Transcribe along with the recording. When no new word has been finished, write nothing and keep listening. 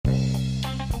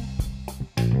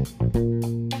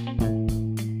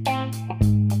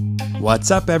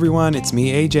What's up, everyone? It's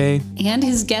me, AJ. And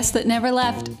his guest that never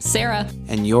left, Sarah.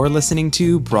 And you're listening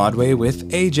to Broadway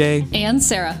with AJ. And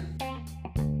Sarah.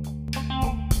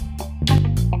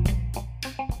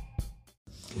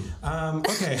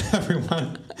 Okay,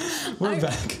 everyone. We're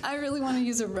back. I really want to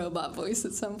use a robot voice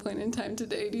at some point in time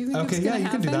today. Do you think Okay, it's yeah, going to you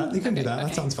can do that. You can do that.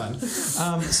 That sounds fun.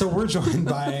 So we're joined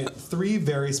by three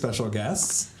very special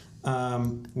guests.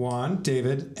 Juan,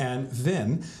 David, and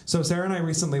Vinh. So Sarah and I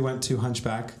recently went to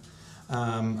Hunchback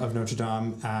of Notre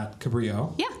Dame at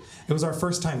Cabrillo. Yeah. It was our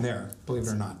first time there, believe it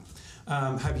or not.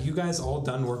 Have you guys all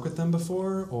done work with them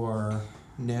before, or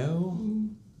no?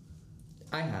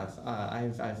 I have.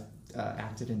 I've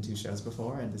acted in 2 shows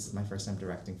before, and this is my first time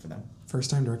directing for them. First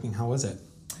time directing. How was it?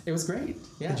 It was great.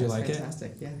 Yeah, Did you like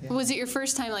fantastic. It? Yeah. Was it your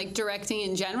first time like directing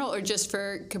in general, or just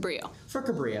for Cabrillo? For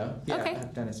Cabrillo. Yeah, Okay.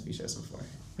 I've done a few shows before.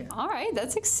 Yeah. All right,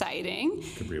 that's exciting.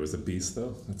 Cabrillo was a beast,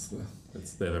 though.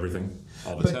 They have everything,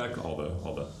 all the tech, all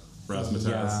the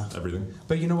razzmatazz, everything.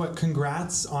 But you know what?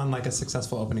 Congrats on like a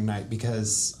successful opening night,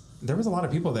 because there was a lot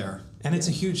of people there, and it's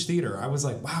a huge theater. I was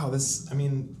like, wow, this. I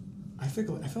mean, I feel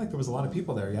like there was a lot of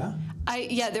people there. Yeah.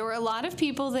 There were a lot of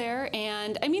people there,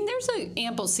 and I mean, there's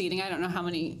ample seating. I don't know how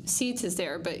many seats is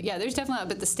there, but yeah, there's definitely.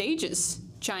 But the stage is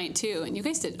giant too, and you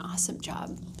guys did an awesome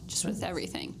job just with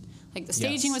everything. Like the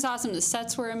staging was awesome, the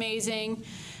sets were amazing,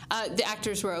 the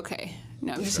actors were okay.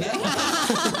 No, I'm just kidding.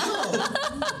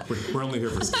 We're only here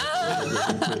for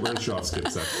skits. We're going to show off skit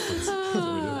sets.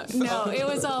 No, it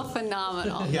was all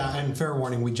phenomenal. Yeah, and fair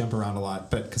warning, we jump around a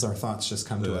lot, but because our thoughts just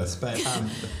come to us. But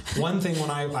one thing when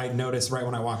I noticed right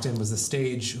when I walked in was the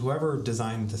stage. Whoever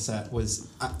designed the set was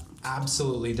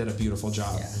absolutely did a beautiful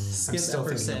job. Yeah. I'm still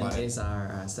thinking about it. Is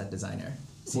our set designer.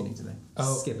 Scenic design.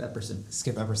 Skip Epperson.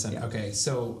 Skip Epperson. Yeah. Okay,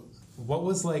 so what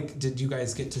was like? Did you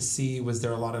guys get to see? Was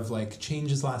there a lot of like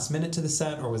changes last minute to the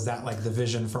set, or was that like the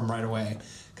vision from right away?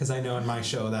 Because I know in my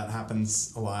show that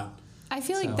happens a lot. I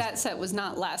feel like that set was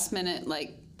not last minute.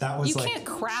 Like that was you can't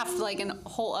craft like a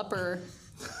whole upper.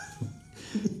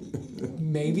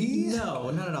 Maybe? No.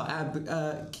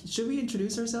 Should we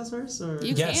introduce ourselves first? Or?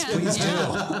 Yes, can. please do.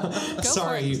 Go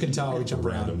Sorry, you can tell we jump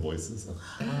around. Random voices. All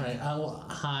right.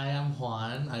 Hi, I'm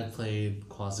Juan. I played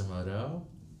Quasimodo.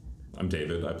 I'm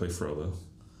David. I play Frollo.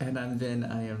 And I'm Vinh.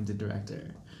 I am the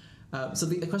director. So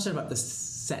the question about the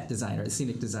set design or the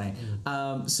scenic design.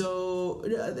 So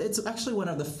it's actually one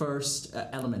of the first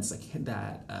elements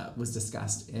that was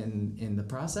discussed in the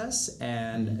process,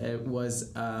 and it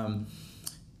was.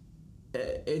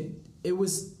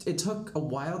 It took a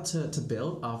while to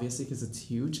build, obviously, because it's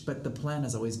huge, but the plan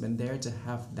has always been there to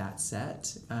have that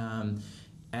set.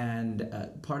 And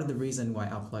part of the reason why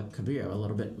I'll plug Cabrillo a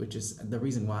little bit, which is the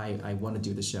reason why I want to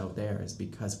do the show there, is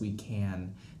because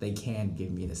they can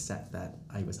give me the set that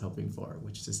I was hoping for,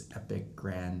 which is this epic,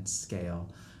 grand scale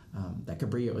that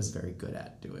Cabrillo is very good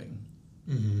at doing.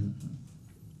 Mm-hmm.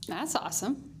 That's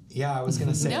awesome. Yeah, I was going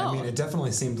to say, No. I mean, it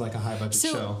definitely seemed like a high-budget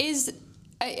show.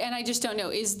 And I just don't know,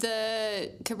 is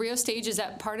the Cabrillo stage, is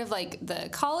that part of like the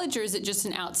college, or is it just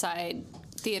an outside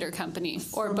theater company,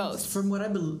 or both? From what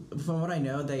I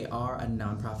know, they are a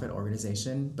nonprofit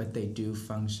organization, but they do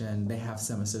function. They have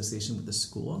some association with the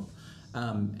school,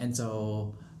 and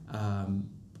so I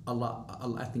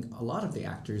think a lot of the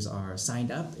actors are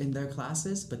signed up in their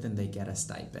classes, but then they get a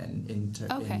stipend.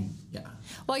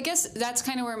 Well, I guess that's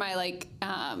kind of where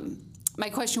my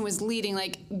question was leading.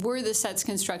 Like, were the sets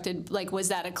constructed? Like, was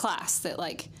that a class that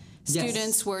like?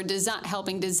 Students were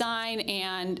helping design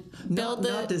and build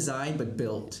not design, but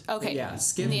built. Okay. Yeah,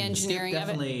 Skip, the engineering Skip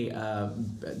definitely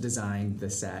designed the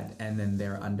set, and then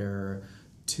they're under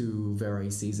 2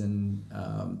 very seasoned,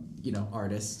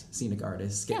 scenic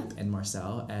artists, Skip and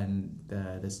Marcel, and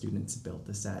the students built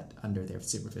the set under their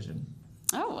supervision.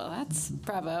 Oh, well, that's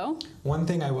bravo. One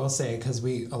thing I will say, because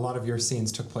a lot of your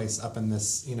scenes took place up in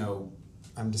this,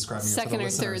 I'm describing second it for the or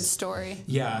listeners. third story.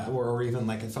 Yeah, or even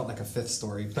like it felt like a 5th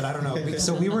story. But I don't know.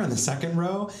 So we were in the 2nd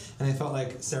row, and I felt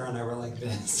like Sarah and I were like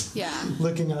this,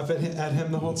 looking up at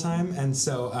him the whole time. And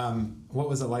so, what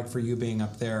was it like for you being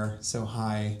up there so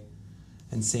high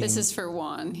and seeing? This is for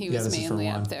Juan. He was mainly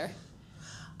up there.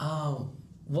 Well,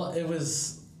 it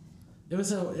was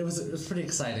pretty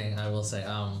exciting, I will say.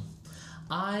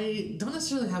 I don't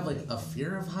necessarily have like a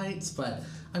fear of heights, but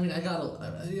I mean, I got a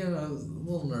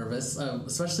little nervous,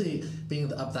 especially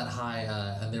being up that high,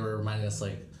 and they were reminding us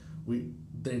like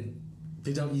they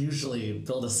don't usually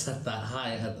build a set that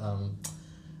high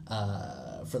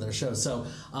for their show. So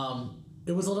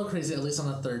it was a little crazy, at least on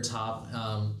the third top,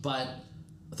 but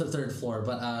the third floor.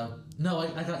 But no,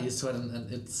 I got used to it, and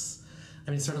it's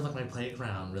I mean, sort of like my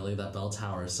playground, really, that bell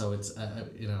tower. So it's,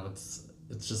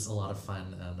 it's just a lot of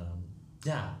fun, and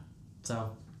yeah,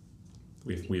 so.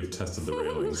 We've tested the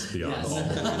railings beyond Yes. all,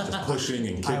 just pushing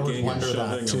and I would kicking and wonder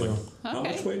that, shoving. I'm too. like, how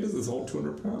much weight does this hold?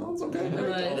 200 pounds? Okay,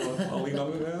 Right. I'll lean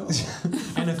on it now.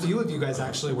 And a few of you guys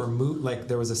actually were moved. Like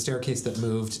there was a staircase that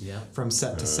moved Yep. from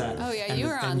set to set. Oh, yeah, and, you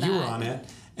were on and you were that. on it.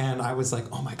 And I was like,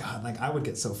 oh my god! Like I would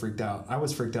get so freaked out. I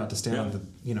was freaked out to stand on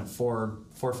the 4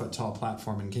 foot tall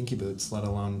platform in kinky boots, let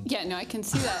alone. Yeah, no, I can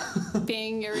see that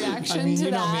being your reaction I mean, to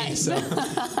you know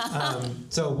that. me.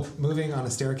 So moving on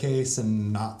a staircase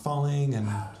and not falling, and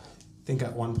I think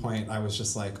at one point I was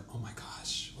just like, oh my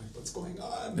gosh, like what's going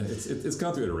on? It's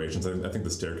gone through iterations. I think the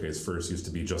staircase first used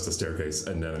to be just a staircase,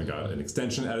 and then it got an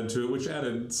extension added to it, which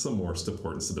added some more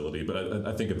support and stability. But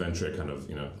I think eventually I kind of,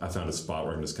 I found a spot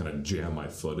where I can just kind of jam my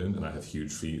foot in, and I have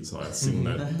huge feet, so I assume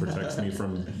that protects me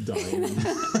from dying.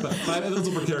 But it's a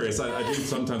little precarious. I do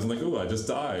sometimes, I'm like, oh, I just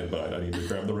died, but I need to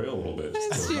grab the rail a little bit.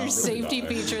 That's your safety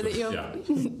feature that you. Yeah.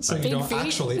 So you Big don't feet?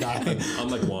 actually die.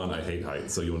 Unlike Juan, I hate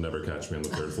heights, so you'll never catch me on the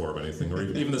 3rd floor of anything, or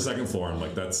even the 2nd floor. I'm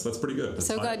like, that's pretty good. That's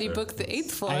So high glad you there. booked the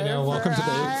 8th floor. I know. Welcome to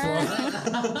the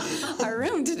 8th floor. Our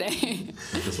room today.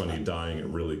 Just when you're dying at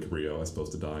really Cabrillo, as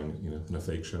opposed to dying, in a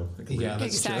fake show. At Cabrillo. Yeah,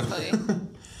 that's true. Exactly.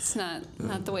 It's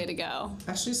not the way to go.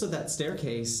 Actually, so that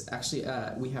staircase,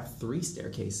 we have 3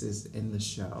 staircases in the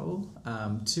show.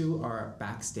 2 are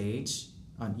backstage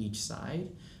on each side,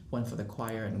 one for the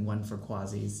choir and one for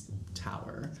Quasi's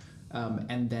tower.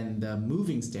 And then the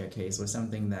moving staircase was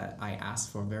something that I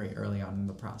asked for very early on in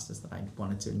the process, that I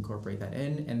wanted to incorporate that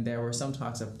in. And there were some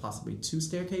talks of possibly 2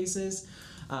 staircases.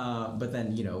 But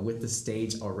then, with the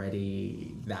stage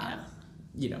already that,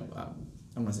 I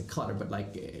don't want to say clutter, but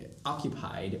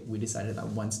occupied, we decided that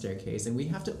 1 staircase, and we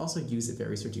have to also use it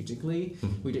very strategically.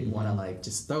 We didn't want to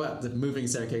just throw out the moving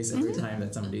staircase every time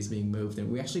that somebody's being moved,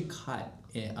 and we actually cut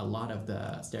a lot of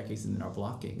the staircases in our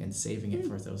blocking and saving it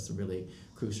for those really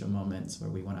crucial moments where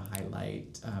we want to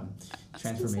highlight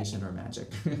transformation or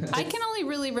magic. I can only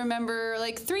really remember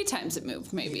 3 times it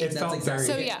moved, maybe. It felt very.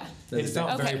 So yeah. It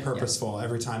felt Okay. very purposeful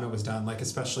every time it was done.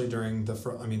 Especially during the.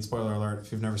 Spoiler alert!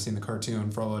 If you've never seen the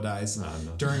cartoon, Frollo dies. No.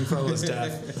 During Frollo's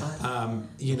death.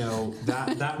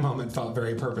 That moment felt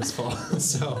very purposeful.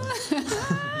 So.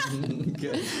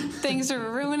 Good. Things are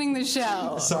ruining the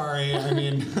show. Sorry.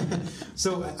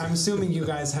 So I'm assuming you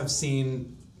guys have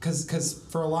seen. Because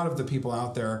for a lot of the people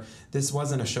out there, this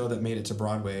wasn't a show that made it to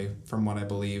Broadway, from what I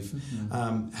believe.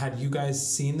 Mm-hmm. Had you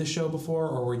guys seen the show before,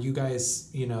 or were you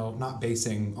guys, not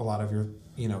basing a lot of your,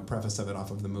 preface of it off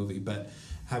of the movie, but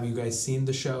have you guys seen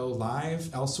the show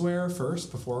live elsewhere first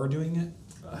before doing it?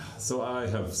 So I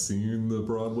have seen the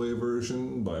Broadway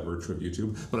version by virtue of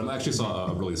YouTube, but I actually saw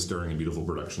a really stirring and beautiful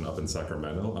production up in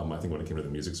Sacramento. I think when it came to the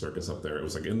music circus up there, it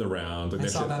was in the round. I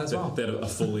saw that as well. They had a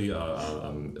fully,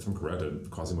 if I'm correct,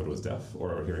 Quasimodo was deaf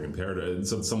or hearing impaired, and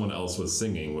so someone else was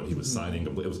singing what he was signing.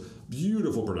 It was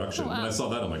beautiful production. Oh, wow. When I saw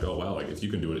that, I'm like, oh wow, if you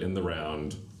can do it in the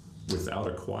round without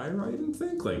a choir, I didn't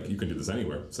think you can do this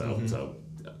anywhere. So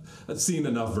I've seen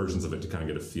enough versions of it to kind of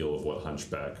get a feel of what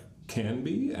Hunchback can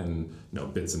be, and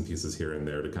bits and pieces here and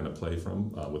there to kind of play from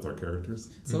with our characters.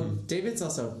 So David's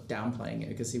also downplaying it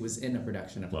because he was in a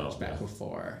production of Hunchback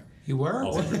before. You were?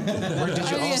 Also, Where did you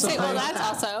I was also gonna say, play?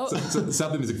 that's also. So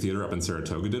South Bay Music Theater up in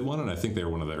Saratoga did one, and I think they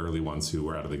were one of the early ones who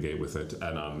were out of the gate with it.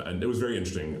 And it was very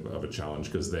interesting of a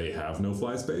challenge because they have no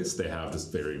fly space. They have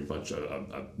just very much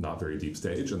a not very deep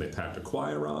stage, and they packed a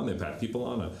choir on, they packed people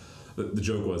on. The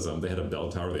joke was they had a bell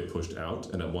tower they pushed out,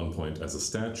 and at one point, as a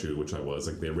statue, which I was,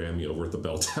 they ran me over at the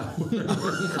bell tower.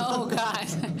 Oh, God.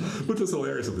 Which was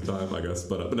hilarious at the time, I guess.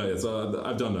 But no, it's,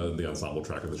 I've done the ensemble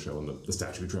track of the show and the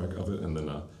statue track of it, and then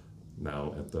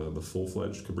now at the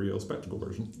full-fledged Cabrillo spectacle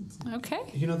version. Okay.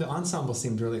 The ensemble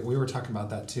seemed really. We were talking about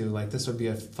that too. This would be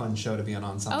a fun show to be an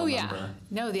ensemble member. Yeah.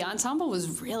 No, the ensemble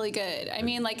was really good.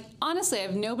 Honestly, I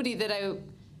have nobody that I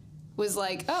was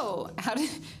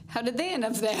how did they end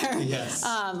up there? Yes.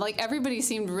 Everybody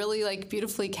seemed really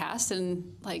beautifully cast,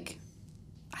 and I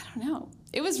don't know.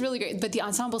 It was really great, but the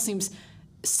ensemble seems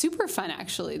super fun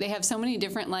actually. They have so many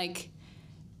different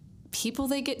people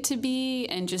they get to be,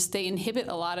 and just they inhibit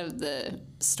a lot of the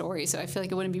story, so I feel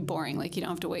like it wouldn't be boring. You don't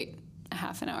have to wait a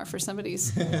half an hour for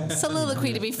somebody's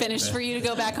soliloquy to be finished for you to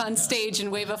go back on stage and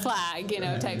wave a flag,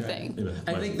 type thing.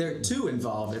 I think they're too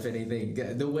involved, if anything.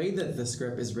 The way that the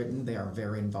script is written, they are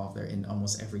very involved. They're in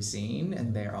almost every scene,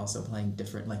 and they're also playing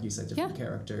different, like you said, different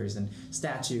characters and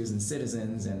statues and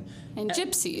citizens and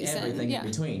gypsies everything and, in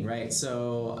between, right?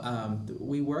 So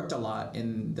we worked a lot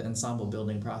in the ensemble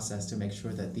building process to make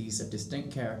sure that these are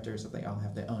distinct characters, that they all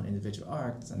have their own individual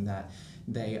arcs, and that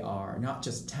they are not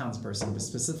just townsperson, but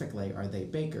specifically are they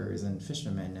bakers and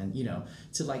fishermen, and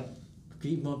to like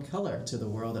give more color to the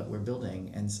world that we're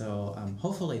building. And so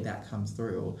hopefully that comes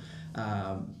through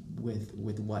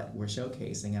with what we're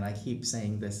showcasing. And I keep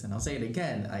saying this, and I'll say it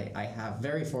again, I have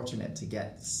very fortunate to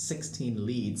get 16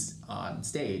 leads on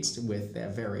stage with their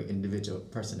very individual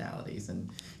personalities and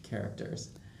characters.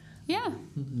 Yeah.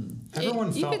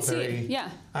 Everyone felt very... Yeah.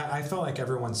 I felt like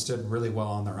everyone stood really well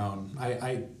on their own.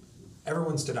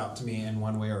 Everyone stood out to me in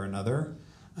one way or another.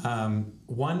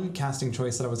 One casting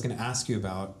choice that I was going to ask you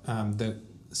about, the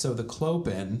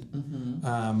Clopin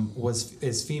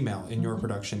is female in your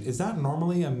production. Is that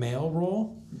normally a male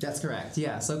role? That's correct.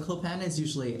 Yeah. So Clopin is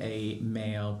usually a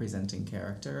male presenting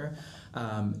character.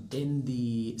 In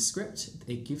the script,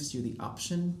 it gives you the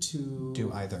option to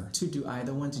do either.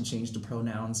 To change the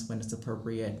pronouns when it's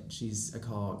appropriate. She's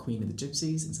called Queen of the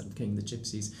Gypsies instead of King of the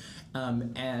Gypsies.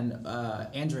 And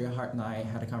Andrea Hart and I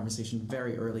had a conversation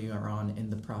very earlier on in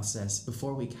the process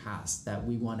before we cast that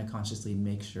we want to consciously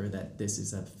make sure that this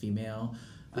is a female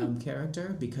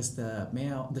character, because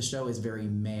the show is very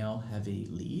male heavy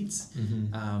leads.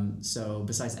 So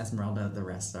besides Esmeralda, the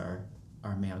rest are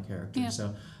male characters. Yeah.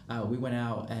 So we went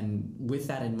out and with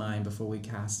that in mind before we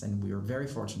cast, and we were very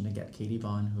fortunate to get Katie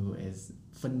Vaughn, who is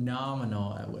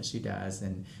phenomenal at what she does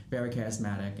and very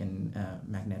charismatic and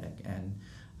magnetic, and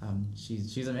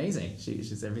she's amazing.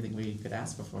 She's everything we could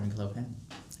ask for in Clopin.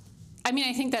 I mean,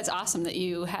 I think that's awesome that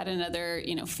you had another,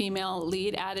 female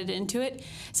lead added into it.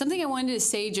 Something I wanted to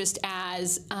say just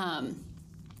as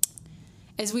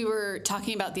we were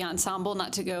talking about the ensemble,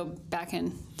 not to go back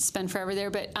and spend forever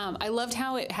there, but I loved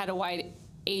how it had a wide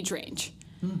age range.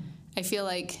 I feel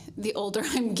like the older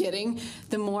I'm getting,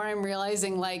 the more I'm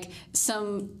realizing like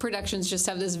some productions just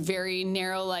have this very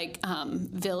narrow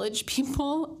village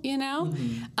people,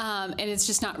 and it's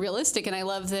just not realistic. And I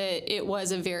love that it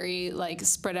was a very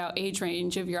spread out age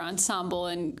range of your ensemble,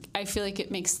 and I feel like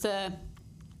it makes the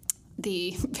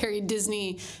very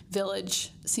Disney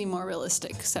village seem more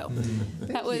realistic. So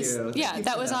that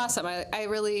was awesome. I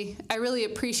really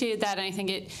appreciated that, and I think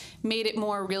it made it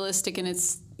more realistic in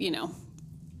its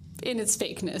in its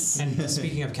fakeness. And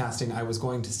speaking of casting, I was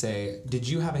going to say, did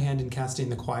you have a hand in casting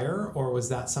the choir, or was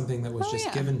that something that was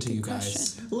given to you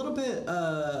guys? A little bit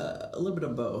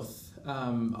of both.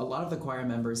 A lot of the choir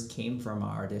members came from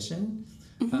our audition.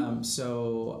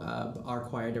 So our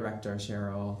choir director,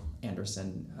 Cheryl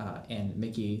Anderson, and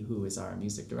Mickey, who is our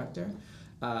music director,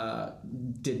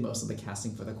 did most of the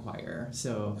casting for the choir.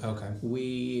 So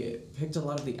we picked a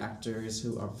lot of the actors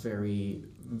who are very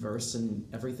versed in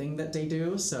everything that they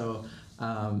do. So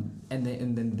and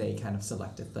then they kind of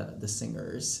selected the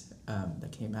singers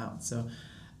that came out. So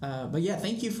but yeah,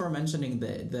 thank you for mentioning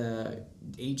the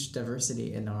age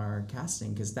diversity in our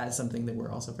casting, because that's something that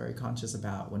we're also very conscious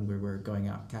about when we were going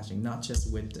out casting, not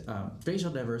just with racial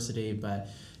diversity, but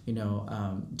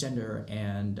gender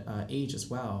and age as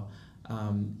well.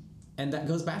 And that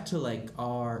goes back to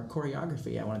our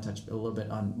choreography. I want to touch a little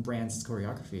bit on Brand's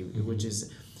choreography, which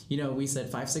is, we said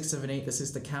 5, 6, 7, 8. This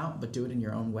is the count, but do it in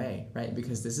your own way, right?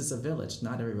 Because this is a village.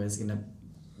 Not everybody's gonna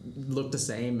look the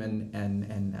same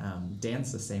and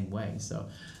dance the same way. So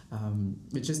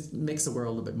it just makes the world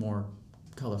a little bit more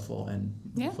colorful and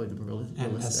hopefully realistic.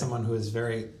 And as someone who is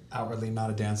very outwardly not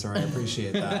a dancer, I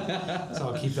appreciate that. So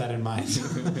I'll keep that in mind.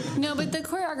 No, but the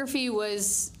choreography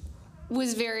was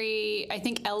very, I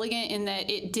think, elegant in that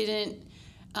it didn't.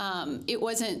 It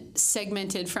wasn't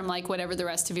segmented from whatever the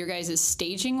rest of your guys'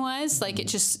 staging was.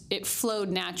 It flowed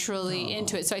naturally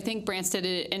into it. So I think Brance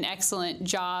did an excellent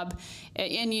job,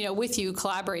 and with you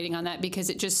collaborating on that, because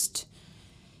it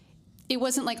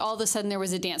wasn't all of a sudden there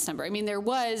was a dance number. I mean, there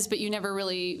was, but you never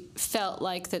really felt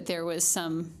like that there was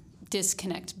some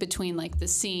disconnect between the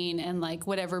scene and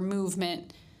whatever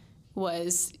movement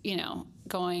was,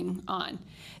 going on.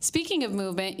 Speaking of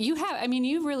movement,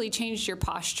 you've really changed your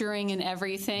posturing and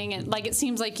everything. And it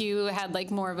seems like you had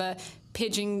more of a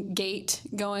pigeon gait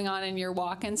going on in your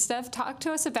walk and stuff. Talk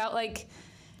to us about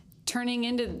turning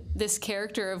into this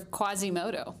character of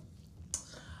Quasimodo.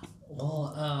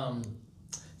 Well,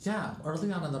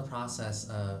 early on in the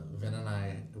process, Vin and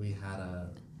I, we had a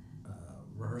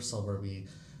rehearsal where we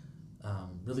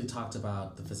really talked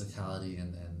about the physicality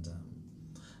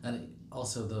and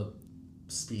also the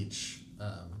speech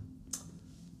of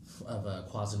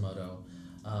Quasimodo.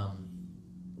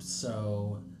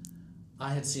 So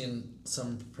I had seen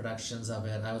some productions of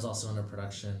it. I was also in a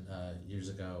production years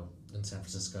ago in San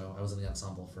Francisco. I was in the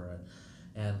ensemble for it,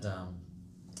 and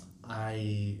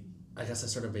I guess I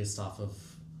sort of based off of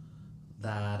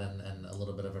that and a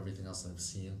little bit of everything else I've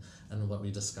seen and what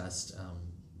we discussed,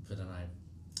 Vin and I,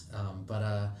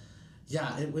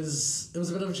 Yeah, it was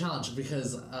a bit of a challenge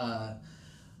because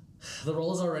the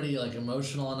role is already like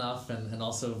emotional enough and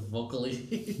also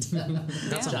vocally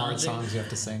That's some hard songs you have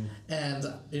to sing. And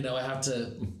I have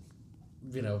to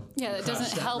that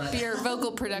doesn't help your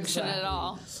vocal production at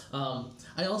all.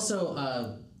 I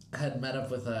also had met up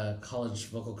with a college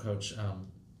vocal coach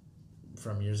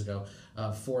from years ago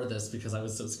for this because I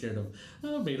was so scared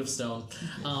of made of stone.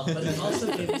 But he also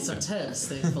gave me some tips,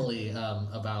 thankfully,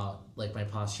 about like my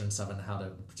posture and stuff and how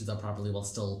to do that properly while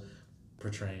still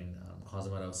portraying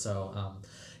Quasimodo. So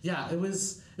it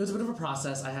was a bit of a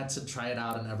process. I had to try it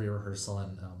out in every rehearsal,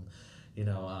 and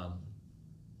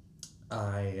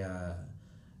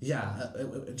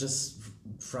just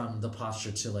from the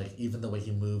posture to like even the way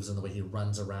he moves and the way he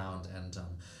runs around, and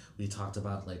we talked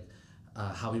about like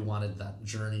how we wanted that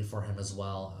journey for him as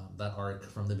well, that arc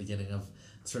from the beginning of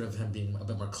sort of him being a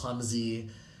bit more clumsy,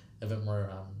 a bit more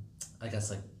I guess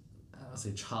like I don't want to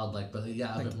say childlike, but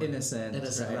yeah, like a bit more innocent,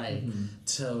 right? Mm-hmm.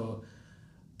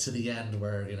 To the end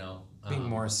where being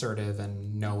more assertive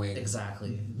and knowing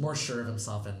exactly, more sure of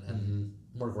himself and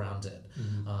more grounded,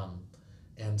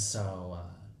 and so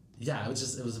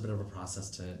it was a bit of a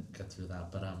process to get through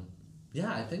that, but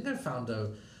I think I found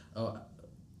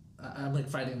I'm like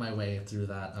fighting my way through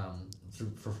that through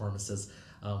performances.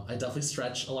 I definitely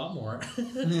stretch a lot more,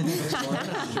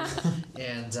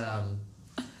 and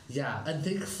and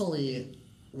thankfully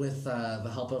with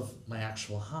the help of my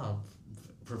actual hump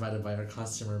provided by our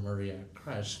costumer Maria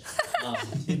Crush,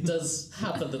 it does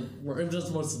it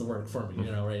does most of the work for me,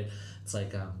 right? It's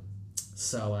like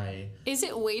Is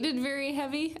it weighted very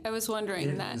heavy? I was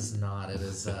wondering that. It is not. It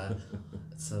is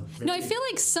no, I feel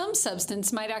like some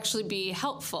substance might actually be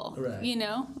helpful. Right.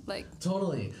 Like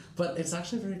totally, but it's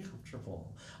actually very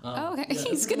comfortable. Okay,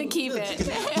 he's gonna keep it.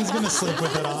 He's gonna sleep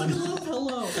with it on. It's like a little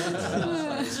pillow.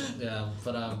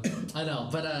 But I know,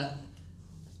 but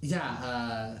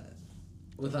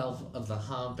with help of the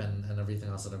hump and everything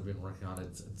else that I've been working on,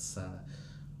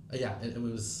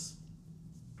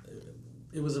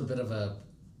 it was a bit of a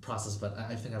process, but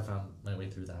I think I found my way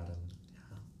through that. And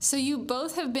so you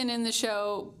both have been in the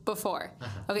show before.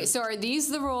 Okay, so are these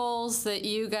the roles that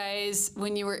you guys,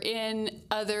 when you were in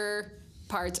other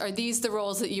parts, are these the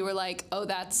roles that you were like, oh,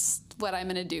 that's what I'm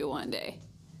gonna do one day?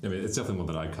 I mean, it's definitely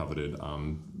one that I coveted.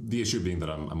 The issue being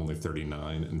that I'm only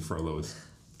 39 and Frollo is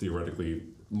theoretically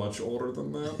much older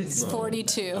than that. He's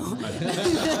 42.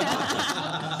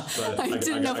 I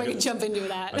didn't know if I could jump into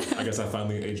that. I guess I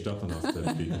finally aged up enough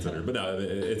to be considered. But no,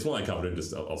 it's one I covered,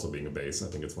 just also being a bass. I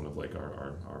think it's one of like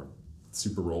our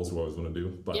super roles we always want to do.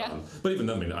 But but even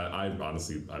then, I mean, I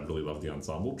honestly, I really love the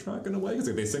ensemble track in a way, because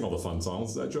like, they sing all the fun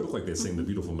songs that joke. Like they sing the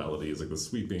beautiful melodies, like the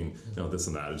sweeping, this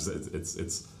and that.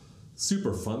 It's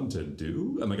super fun to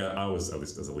do. And like I always, at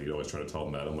least as a lead, always try to tell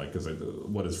them that. I'm like, because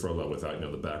what is Frollo without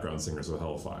the background singers of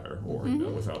Hellfire, or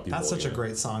without people? That's such a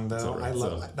great song, though. I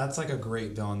love that's like a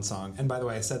great villain song. And by the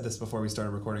way, I said this before we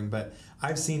started recording, but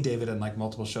I've seen David in like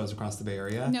multiple shows across the Bay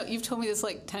Area. No, you've told me this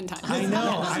like 10 times. I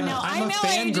know. I'm a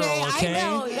fangirl. Okay. I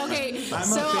know. Okay.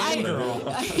 I'm a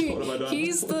fangirl.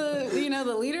 He's the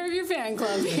the leader of your fan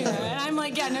club here, and I'm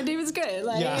like, no, David's good.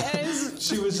 Like,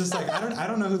 she was just like, I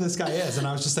don't know who this guy is, and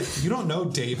I was just like, you don't know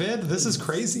David? This is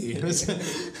crazy.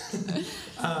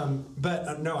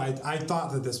 But no, I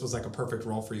thought that this was like a perfect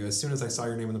role for you. As soon as I saw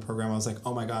your name in the program, I was like,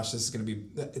 oh my gosh, it's gonna be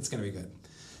good.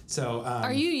 So,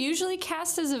 are you usually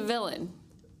cast as a villain?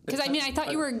 Because I mean, I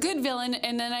thought you were a good villain,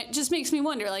 and then it just makes me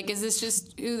wonder, like, is this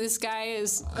just who this guy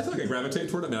is? I feel like I gravitate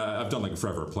toward it. I mean, I've done like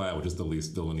Forever Plaid, which is the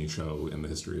least villainy show in the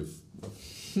history of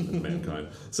mankind.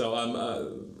 So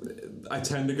I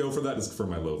tend to go for that. Just for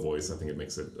my low voice, I think it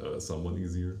makes it somewhat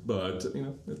easier. But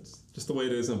it's just the way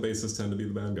it is. And bassists tend to be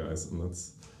the bad guys, and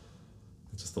it's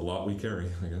just the lot we carry,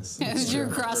 I guess. It's your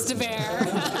cross to bear.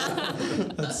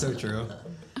 That's so true.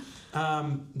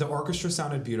 The orchestra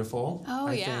sounded beautiful.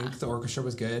 I think the orchestra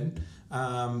was good.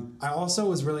 I also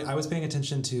was paying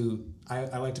attention to,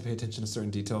 I like to pay attention to certain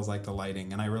details like the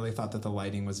lighting, and I really thought that the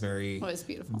lighting was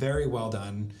beautiful. Very well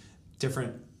done.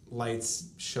 Different lights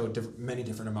showed many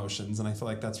different emotions, and I feel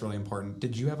like that's really important.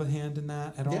 Did you have a hand in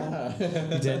that at all? Yeah.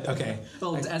 You did? Okay.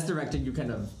 Well, as director, you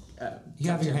kind of... you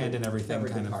have your hand in everything,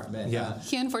 every kind department. of. Yeah.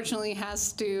 He unfortunately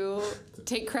has to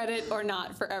take credit or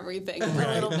not for everything a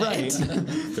little bit. Right.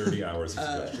 30 hours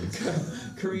of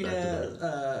suggestions.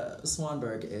 Karina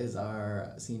Swanberg is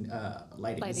our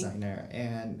lighting designer,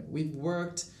 and we've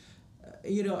worked...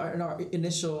 in our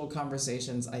initial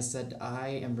conversations, I said I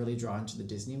am really drawn to the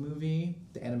Disney movie,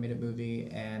 the animated movie,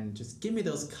 and just give me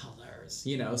those colors,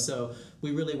 So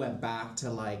we really went back to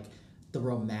like the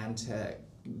romantic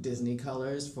Disney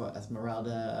colors for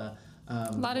Esmeralda,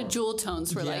 A lot of jewel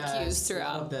tones were like used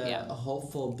throughout. The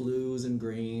hopeful blues and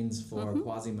greens for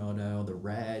Quasimodo, the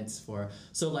reds for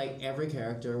so like every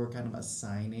character we're kind of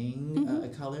assigning a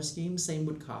color scheme. Same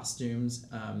with costumes,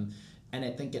 and I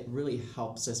think it really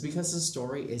helps us because the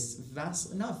story is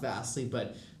not vastly,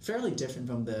 but fairly different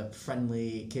from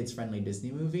the kids-friendly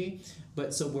Disney movie.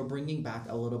 But so we're bringing back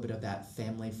a little bit of that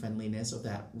family friendliness, of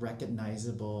that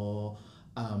recognizable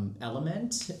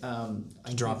element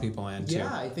to draw people in too.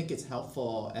 Yeah, I think it's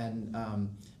helpful and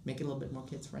make it a little bit more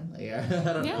kids friendly. I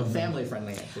don't know, family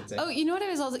friendly, I should say. Oh, you know what I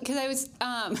was also, because I was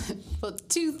well,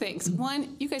 two things.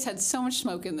 One, you guys had so much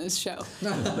smoke in this show.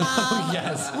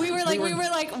 Yes, we were like,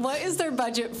 what is their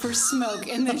budget for smoke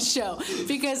in this show?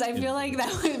 Because I feel like that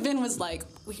Vinh was like,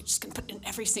 we're just gonna put it in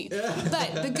every scene.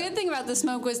 But the good thing about the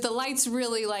smoke was the lights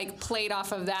really like played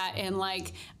off of that and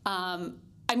like.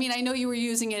 I mean, I know you were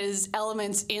using it as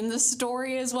elements in the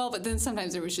story as well, but then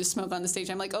sometimes there was just smoke on the stage.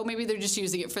 I'm like, oh, maybe they're just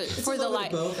using it for the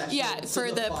light. Yeah, so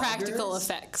for the practical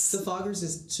effects. The foggers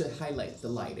is to highlight the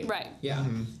lighting. Right. Yeah.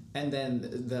 Mm-hmm. And then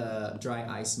the dry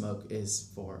eye smoke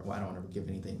is for, well, I don't want to give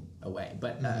anything away,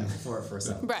 but for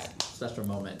some special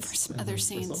moments. For some other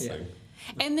scenes. Yeah.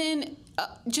 And then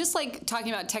just like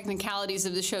talking about technicalities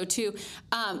of the show too,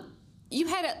 you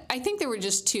had, I think there were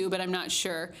just two, but I'm not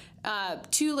sure,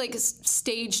 two like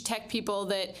stage tech people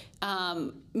that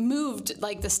moved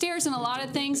like the stairs and a lot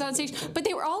of things on stage, but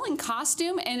they were all in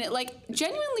costume, and it like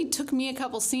genuinely took me a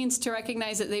couple scenes to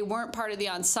recognize that they weren't part of the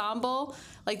ensemble,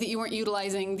 like that you weren't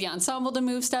utilizing the ensemble to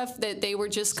move stuff, that they were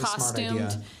just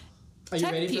costumed. Are you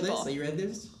ready for this? Are you ready for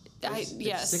this?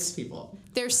 Yes. 6 people.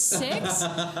 There's 6?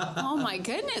 Oh my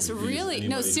goodness, really?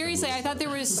 No, seriously, I thought there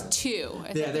was 2.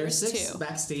 There's 6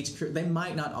 backstage crew. They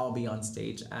might not all be on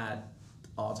stage at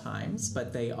all times,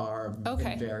 but they are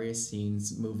in various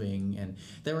scenes moving. And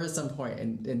there was some point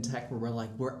in tech where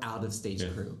we're out of stage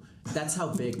crew. That's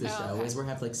how big the show is. We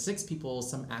have like 6 people.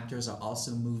 Some actors are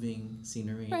also moving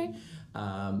scenery. Right.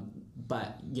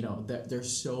 But you know,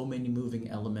 there's so many moving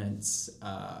elements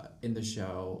in the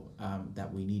show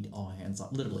that we need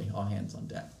literally all hands on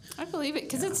deck. I believe it,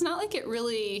 because it's not like it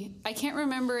really. I can't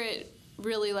remember it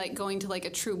really like going to like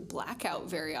a true blackout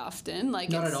very often.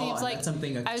 Like not it seems all. like That's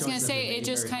something I was gonna say it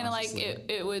just kind of like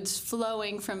it was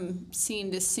flowing from scene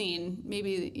to scene.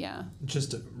 Maybe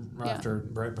Just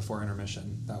right before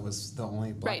intermission. That was the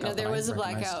only blackout. Right. No, there was a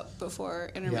blackout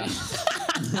before intermission.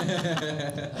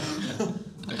 Yeah.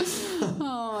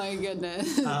 Oh my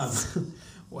goodness.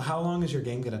 How long is your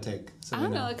game gonna take? So I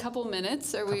don't know, a couple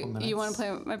minutes. You want to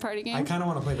play my party game? I kind of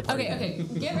want to play the party game. Okay,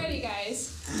 get ready, guys.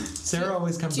 Sarah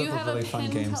always comes up with really fun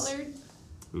games. Do you have a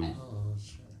pen colored? Oh,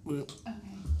 sure. Okay.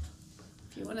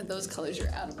 If you wanted those colors, you're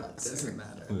out of luck. Doesn't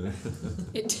matter.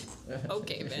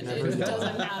 Okay, Vinh, it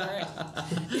doesn't matter.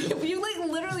 You like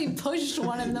literally pushed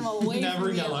one of them away Never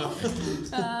from yellow.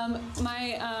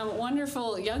 My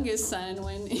wonderful youngest son,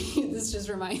 when this just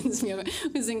reminds me of it,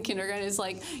 was in kindergarten. It's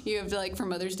like you have to like for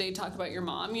Mother's Day talk about your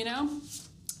mom, you know,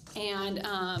 and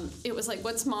it was like,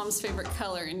 what's mom's favorite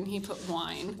color? And he put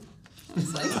wine.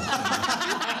 It's like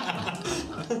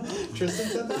Tristan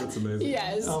said that? That's amazing.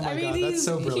 Yes. Oh my God, that's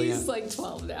so brilliant. He's like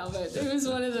 12 now, but it was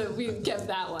one of we kept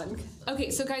that one.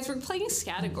 Okay, so guys, we're playing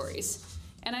categories.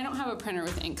 And I don't have a printer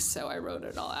with ink, so I wrote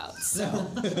it all out. So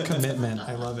Commitment.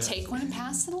 I love it. Take one and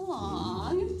pass it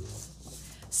along.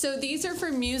 So these are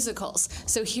for musicals.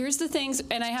 So here's the things,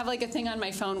 and I have like a thing on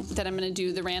my phone that I'm going to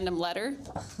do the random letter.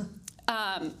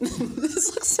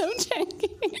 This looks so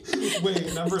janky.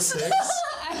 Wait, number 6?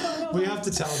 I don't know. We have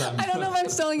to tell them. I don't know if I'm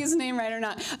spelling his name right or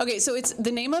not. Okay, so it's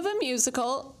the name of a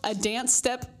musical, a dance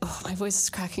step. Oh, my voice is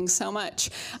cracking so much.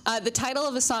 The title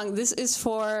of a song. This is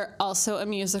for also a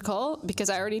musical, because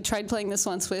I already tried playing this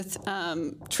once with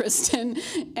Tristan,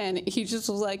 and he just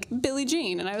was like, Billie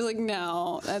Jean. And I was like,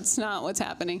 no, that's not what's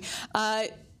happening.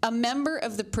 A member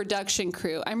of the production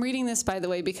crew. I'm reading this, by the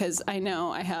way, because I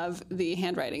know I have the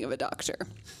handwriting of a doctor.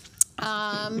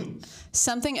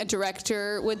 Something a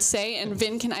director would say, and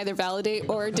Vinh can either validate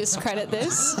or discredit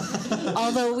this,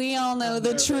 although we all know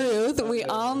the truth. We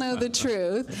all know the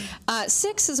truth.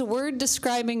 6 is a word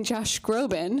describing Josh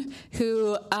Groban,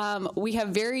 who we have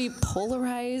very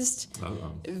polarized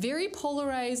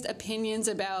opinions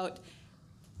about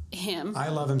him. I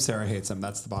love him, Sarah hates him.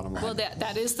 That's the bottom line. Well,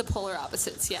 that is the polar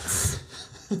opposites, yes.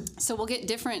 So we'll get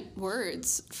different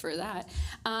words for that.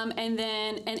 And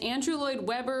then an Andrew Lloyd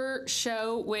Webber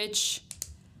show, which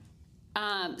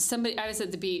somebody, I was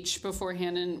at the beach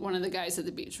beforehand, and one of the guys at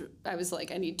the beach, I was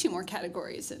like, I need 2 more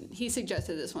categories, and he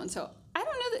suggested this one. So I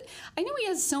don't know that, I know he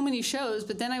has so many shows,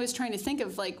 but then I was trying to think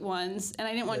of like ones, and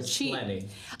I didn't want to cheat. Plenty.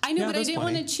 I know, Yeah, but I there's didn't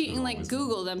plenty. want to cheat and like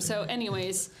Google them. So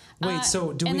anyways. Wait,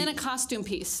 so do and we- then a costume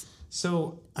piece.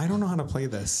 So I don't know how to play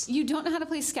this. You don't know how to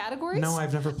play categories? No,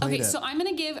 I've never played Okay, it. so I'm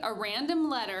going to give a random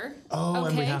letter. Oh, okay?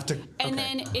 and we have to- And okay.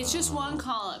 then it's just one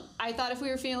column. I thought if we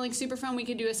were feeling super fun, we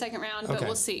could do a second round, but Okay.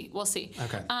 we'll see. We'll see.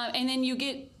 Okay. And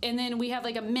then we have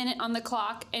like a minute on the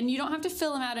clock, and you don't have to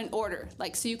fill them out in order.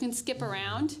 Like, so you can skip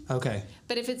around. Okay.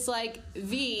 But if it's like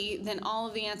V, then all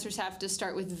of the answers have to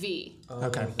start with V.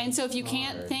 Okay. And so if you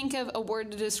can't think of a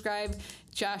word to describe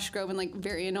Josh Groban, like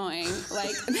very annoying,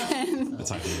 like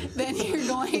then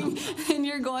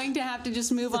you're going to have to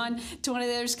just move on to one of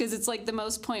the others because it's like the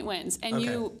most point wins, and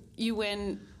Okay. you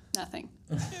win nothing.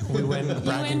 We win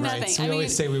bragging nothing. rights. I We mean,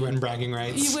 always say we win bragging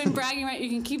rights. You win bragging right. You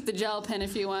can keep the gel pen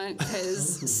if you want,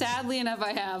 because sadly enough,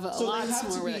 I have lots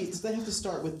more with it. So they have to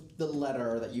start with the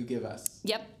letter that you give us.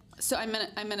 Yep. So I'm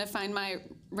gonna find my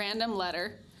random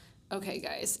letter. Okay,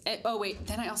 guys. Oh wait,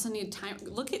 then I also need time.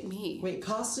 Look at me. Wait,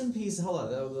 costume piece. Hold on,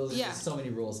 those are Yeah. just so many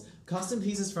rules. Costume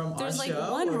pieces from There's our like show,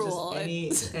 one or rule.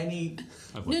 just any.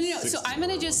 No. So I'm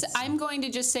going to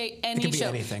just say any can be show,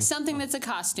 anything. something that's a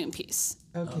costume piece.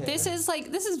 Okay. This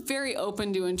is very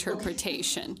open to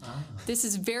interpretation. This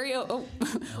is very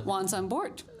Juan's on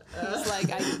board. It's like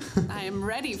I am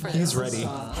ready for this. He's ready.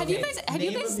 Have you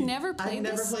guys never played I've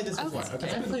this? never played this before.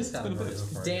 Okay. I've played categories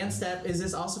before. Dance Step. Is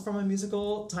this also from a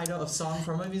musical? Title of song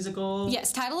from a musical?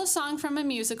 Yes, title of song from a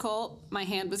musical. My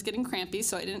hand was getting crampy,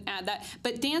 so I didn't add that.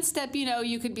 But dance step,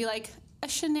 you could be like a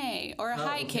Shanae or a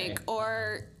high kick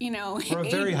or Or a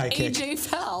very high kick. AJ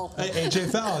Fell,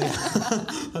 AJ Fell, yeah.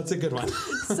 That's a good one.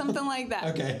 something like that.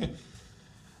 Okay.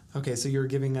 Okay, so you're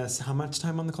giving us how much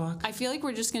time on the clock? I feel like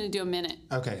we're just gonna do a minute.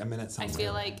 Okay, a minute I sounds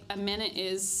feel good. like a minute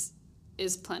is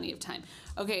plenty of time.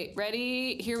 Okay,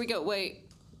 ready? Here we go. Wait,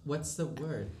 What's the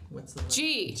word?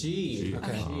 G. G.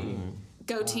 Okay. G.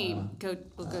 Go team.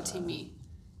 We'll go team me.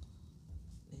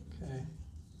 Okay.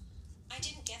 I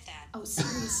didn't get that. Oh,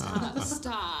 Siri,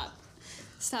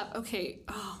 stop. Okay.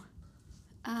 Oh.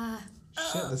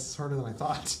 Shit, this is harder than I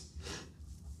thought.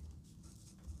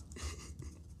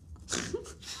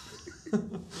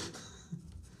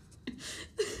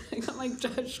 I got my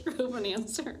Josh Groban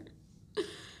answer.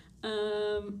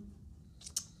 Oh.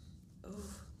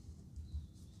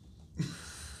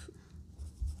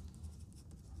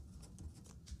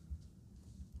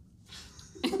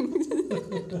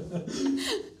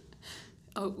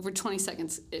 Oh, we're 20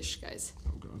 seconds ish, guys.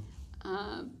 Oh god.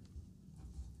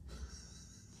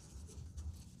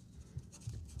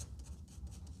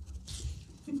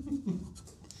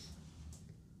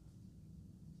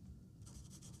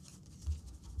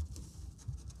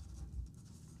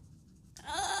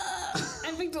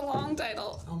 I picked a long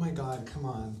title. Oh my god, come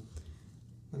on.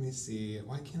 Let me see.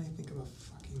 Why can't I think of a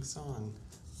fucking song?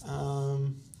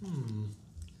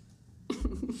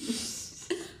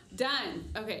 Done.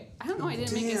 Okay. I don't know. I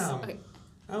didn't make this. Damn. Okay.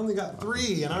 I only got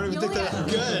 3, and I don't even You think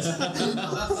only they're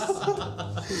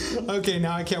good. Okay,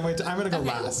 now I can't wait. I'm gonna go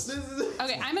last.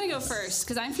 Okay, I'm gonna go first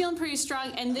because I'm feeling pretty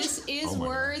strong, and this is Oh my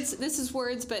words. This is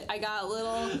words, but I got a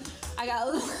little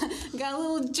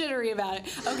jittery about it.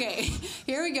 Okay,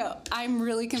 here we go. I'm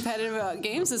really competitive about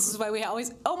games. This is why we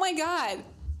always. Oh my god.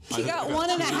 He got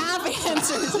 1.5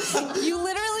 answers. You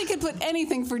literally could put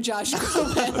anything for Josh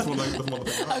Groban.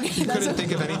 Okay, You couldn't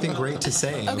think of anything great to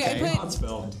say. Okay,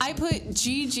 I put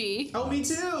GG. Oh, me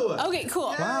too. Okay,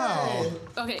 cool. Wow.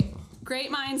 Okay, great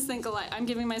minds think alike. I'm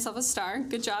giving myself a star.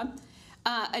 Good job.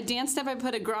 A dance step, I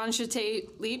put a grand jeté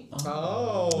leap.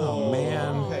 Oh,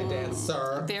 man. Okay,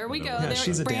 dancer. There we go. Yeah, There,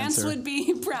 she's a Brance dancer. would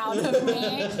be proud of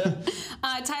me.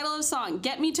 Title of song: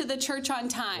 Get Me to the Church on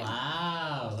Time.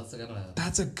 Wow, that's a good one.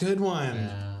 That's a good one.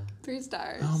 Yeah. 3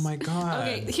 stars. Oh my god.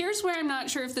 Okay, here's where I'm not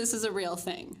sure if this is a real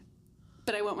thing,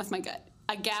 but I went with my gut.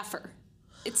 A gaffer.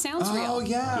 It sounds real. Oh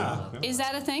yeah. Is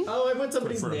that a thing? Oh, I put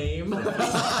somebody's name. I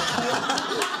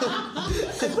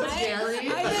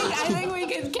think we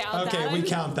can count that. Okay, we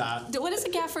count that. What does a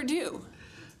gaffer do?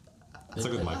 It's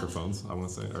like with microphones, I want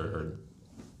to say, or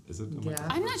is it?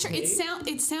 I'm not sure. It sound.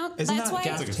 Isn't That's that why.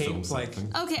 gaff It's like a film tape? Like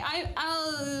thing. Okay,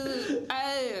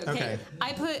 okay. Okay.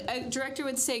 I put a director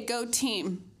would say go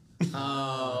team.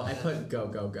 Oh, I put go,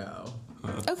 go, go.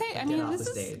 Okay, I mean off this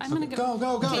the is. stage. I'm gonna go,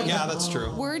 go, go. Okay. Yeah, that's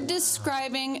true. Word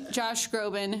describing Josh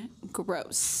Groban.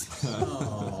 Gross.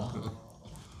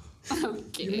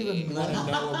 Okay. You don't even want to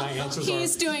know what my answers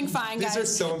He's are. doing fine, These guys. are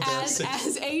so embarrassing.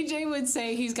 As AJ would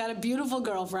say, he's got a beautiful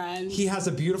girlfriend. He has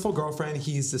a beautiful girlfriend.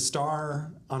 He's the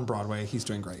star on Broadway. He's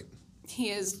doing great. he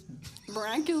is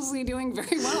miraculously doing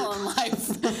very well in life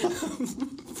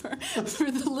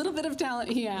for the little bit of talent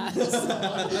he has.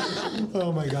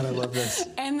 Oh my God, I love this.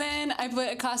 And then I put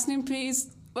a costume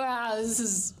piece. Wow,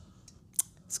 it's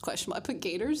questionable. I put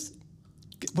gaiters.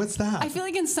 What's that? I feel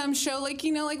like in some show, like,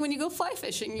 you know, like when you go fly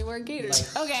fishing, you wear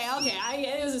gaiters. Okay,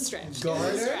 it was a stretch.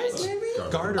 Garters, maybe?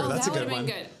 Garter, Oh, that's that a good would've one.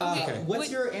 been good. Okay. What's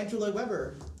your Andrew Lloyd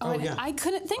Webber? Oh, yeah. I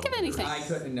couldn't think of anything. I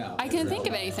couldn't know. I couldn't think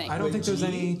of anything. I don't think there's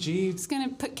any G. It's gonna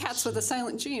put cats with a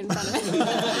silent G in front of it.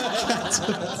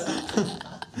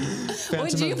 What'd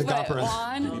Phantom you of the put, Opera.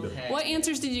 Juan? Okay. What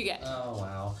answers did you get?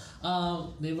 Oh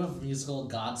wow. Name of musical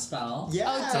Godspell.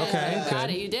 Yeah. Oh, Okay, you got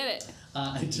good. it. You did it.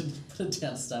 I didn't put a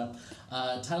dance step.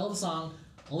 Title of the song,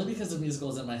 only because the musical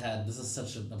is in my head. This is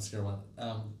such an obscure one.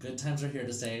 Good Times Are Here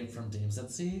to Stay from Dames at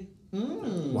Sea.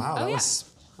 Wow, that Oh, yeah. was.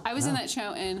 I was in that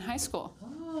show in high school.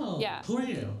 Oh. Yeah. Who are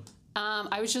you?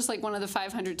 I was just like one of the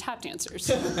 500 tap dancers.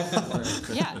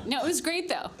 Yeah. No, it was great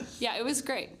though. Yeah, it was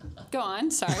great. Go on.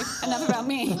 Sorry. Enough about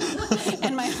me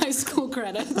and my high school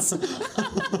credits. I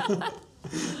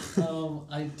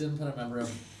didn't put a member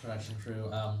of production crew.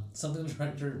 Something the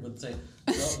director would say,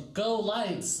 go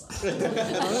lights. Oh, yeah,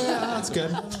 that's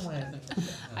good. I don't know why I think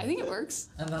I think it works.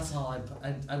 And that's all I put.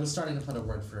 I was starting to put a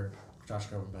word for Josh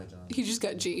Groban, but I don't. He just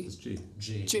got G. It's G.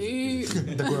 G. G.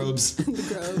 The Grobes. The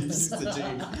Groves.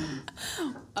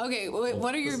 Okay,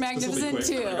 what are your magnificent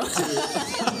two?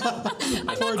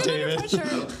 Poor David.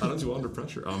 I don't do under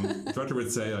pressure. Director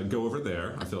would say, go over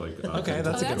there. I feel like. Okay,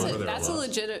 that's a good one. That's a lot.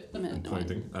 legitimate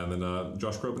Pointing. And then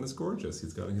Josh Groban is gorgeous.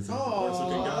 He's a nice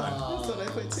looking guy. That's what I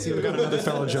put too. See, we got another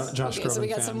fellow Josh Okay, Groban so we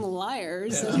got fan. some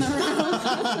liars in the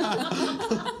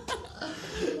room.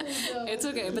 It's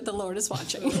okay, but the Lord is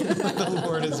watching. The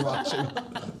Lord is watching.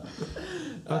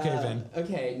 Okay, Vin.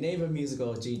 Okay, name of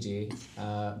musical, Gigi.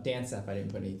 Dance step, I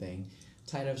didn't put anything.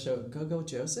 Title of show, Go Go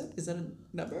Joseph? Is that a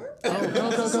number? Oh,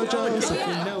 go, Joseph. You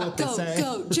know what they say.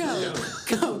 Go, Joe.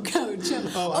 Go, Joe.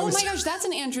 Oh, my gosh, that's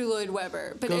an Andrew Lloyd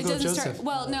Webber. But Go, it Go, doesn't Joseph. start.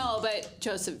 Well, no, but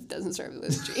Joseph doesn't start with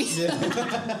a G.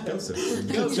 Joseph.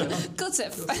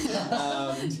 Joseph.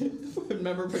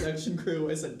 Member production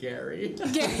crew, I said Gary.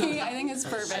 Gary, I think it's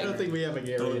perfect. I don't think we have a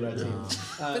Gary in our team.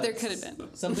 But there could have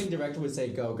been. Something director would say,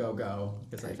 go, go, go.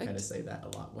 Because I Perfect. kind of say that a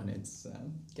lot when it's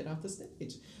get off the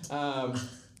stage.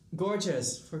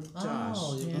 Gorgeous for Josh.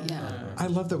 Oh, Yeah. I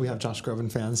love that we have Josh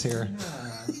Groban fans here.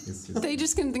 They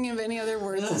just couldn't think of any other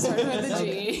words that started with a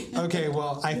G. Okay,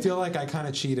 well, I feel like I kind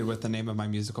of cheated with the name of my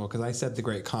musical because I said The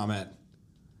Great Comet.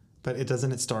 But it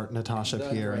start Natasha The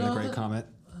Pierre and The Great- Great Comet?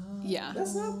 Yeah.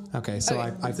 That's not. Okay, so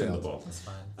Okay. I It's in the failed. ball. That's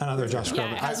fine. Another Josh Yeah,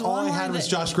 Groban. it has All one I had word was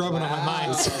that- Josh Groban on my Wow.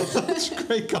 mind. So that's a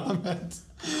great comment.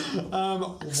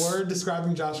 Word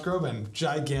describing Josh Groban.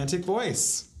 Gigantic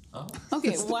voice. Oh.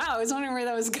 Okay, wow. I was wondering where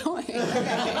that was going.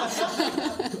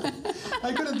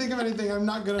 I couldn't think of anything. I'm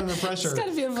not good under pressure. He's got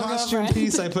a beautiful Costume girlfriend.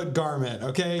 piece, I put garment.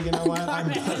 Okay, you know what? I'm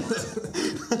done.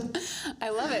 I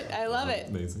love it. I love it.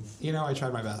 Amazing. You know, I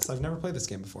tried my best. I've never played this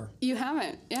game before. You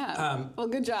haven't. Yeah. Well,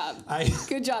 good job.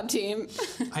 Good job, team.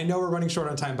 I know we're running short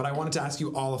on time, but I wanted to ask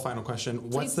you all a final question.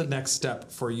 What's the do. next step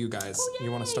for you guys?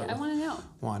 You want to start I with want to know.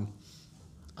 Juan?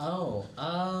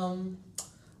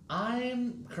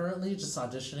 I'm currently just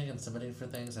auditioning and submitting for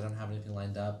things. I don't have anything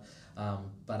lined up,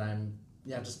 but I'm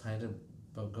just planning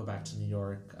to go back to New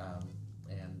York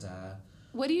and.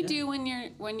 What do you do when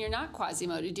you're not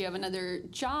Quasimodo? Do you have another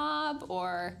job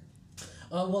or?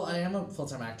 Well, I am a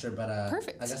full-time actor, but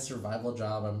Perfect. I guess survival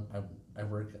job. I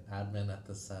work admin at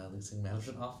this leasing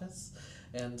management office,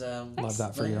 and Love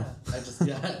that for but you. yeah, I just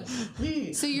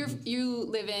So you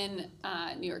live in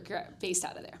New York. You're based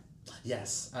out of there.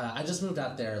 Yes, I just moved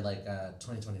out there like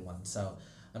 2021, so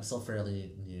I'm still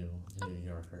fairly New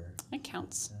Yorker. That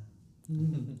counts.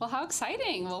 Well, how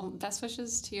exciting! Well, best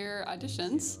wishes to your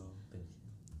auditions. Thank you.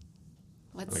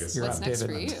 What's You're next up,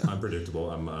 for David. you? I'm predictable.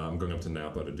 I'm going up to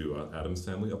Napa to do Adam's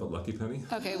Family up at Lucky Penny.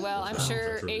 Okay, well, I'm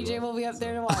sure Sure you AJ will. will be up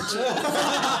there to watch it.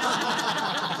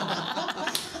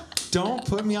 Don't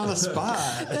put me on the spot.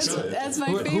 That's my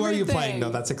favorite Who are you thing. playing though?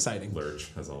 That's exciting.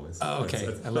 Lurch, as always. Oh, okay.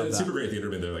 I love it's that. super great theater.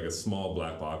 I mean, they're like a small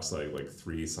black box, like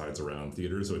 3 sides around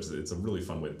theater, so it's a really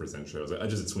fun way to present shows. I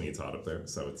just did Sweeney Todd up there,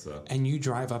 so it's. And you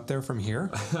drive up there from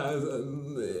here?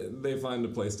 They find a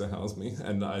place to house me,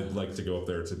 and I'd like to go up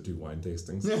there to do wine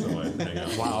tastings, so I hang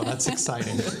out. Wow, that's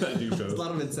exciting. I do shows. A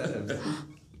lot of incentives.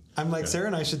 I'm like, Sarah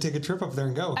and I should take a trip up there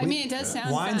and go. I mean, it does sound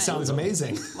Wine fun. sounds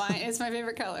amazing. Wine, it's my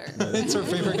favorite color. It's her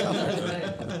favorite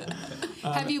color.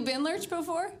 Have you been Lurch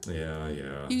before?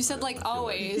 Yeah. You said like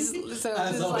always, so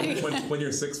it's just like. When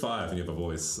you're 6'5" and you have a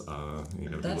voice,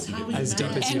 That's how we As met.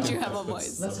 deep as And you have a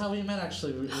voice. That's how we met,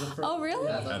 actually. Oh, really?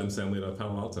 Yeah, Adam Sandler at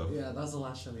Palo Alto. that was the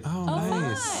last show we did. Oh, Oh,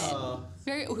 nice.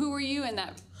 fun. Who were you in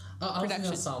that? I was in the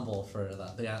production. ensemble for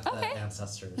the Okay.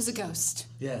 ancestors. It was a ghost.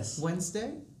 Yes.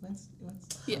 Wednesday?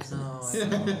 Yeah. No,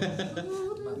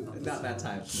 Not that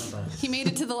time. He made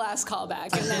it to the last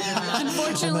callback, and then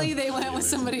unfortunately they went with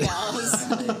somebody else.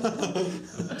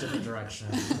 different direction.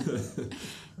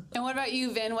 And what about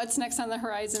you, Vin? What's next on the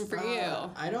horizon for you?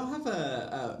 I don't have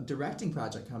a directing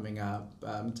project coming up.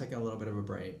 I'm taking a little bit of a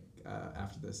break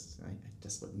after this. I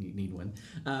just wouldn't need one.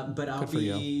 But I'll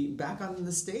be back on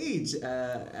the stage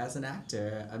as an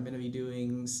actor. I'm going to be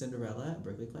doing Cinderella at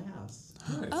Berkeley Playhouse.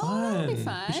 Nice. Oh, that'll be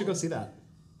fun. You should go see that.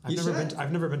 You should.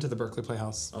 I've never been to the Berkeley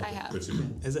Playhouse. I have.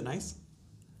 Is it nice?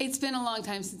 It's been a long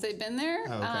time since I've been there.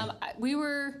 Oh, okay. We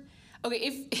were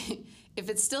if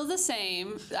it's still the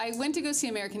same. I went to go see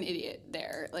American Idiot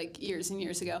there like years and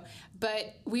years ago,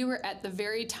 but we were at the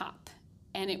very top,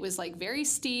 and it was like very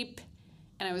steep,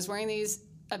 and I was wearing these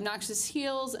obnoxious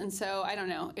heels, and so I don't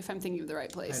know if I'm thinking of the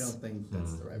right place. I don't think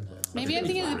that's the right place. Maybe I'm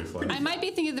thinking I might be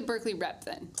thinking of the Berkeley Rep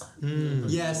then.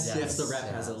 Yes, the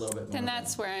rep has a little bit more. Then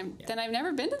that's where I'm. Then I've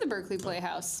never been to the Berkeley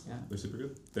Playhouse. Yeah. They're super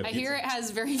good. They have I hear pizza. it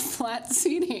has very flat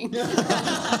seating.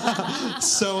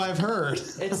 So I've heard.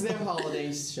 It's their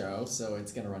holiday show, so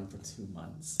it's going to run for 2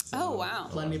 months. So Oh, wow.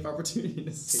 Plenty of opportunity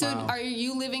to see. So are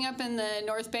you living up in the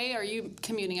North Bay? Or are you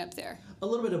commuting up there? A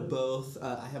little bit of both.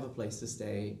 I have a place to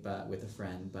stay, but with a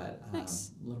friend. But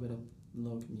Nice. a little bit of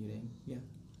low commuting. Yeah.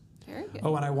 Very good.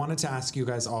 Oh, and I wanted to ask you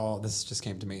guys all. This just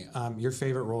came to me. Your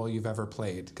favorite role you've ever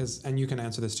played, and you can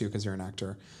answer this too because you're an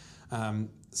actor.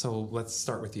 So let's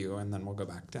start with you, and then we'll go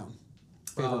back down.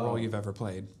 Favorite role you've ever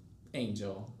played?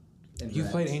 Angel. in You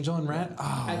Rent. played Angel in Rent?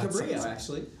 Oh, At that Cabrillo, sounds-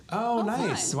 actually. Oh,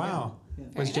 nice! fun. Wow. Yeah.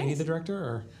 Was Very Janie nice. the director,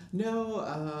 or?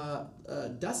 No,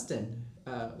 Dustin.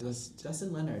 Was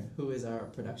Dustin Leonard, who is our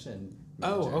production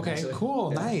Oh, manager, okay, actually.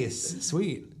 cool, Yeah. nice,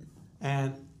 sweet.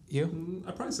 And you?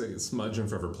 I'd probably say Smudge and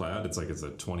Forever Plaid. It's like it's a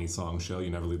 20-song show. You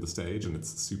never leave the stage, and it's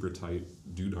super tight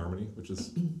dude harmony, which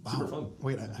is super fun.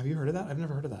 Wait, have you heard of that? I've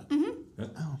never heard of that. Yeah.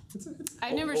 Oh.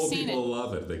 I've never old seen people it.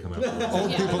 love it. They come out.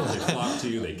 Old people. They flock to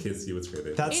you. They kiss you. It's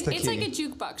great. That's the It's key. like a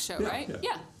jukebox show, right? yeah.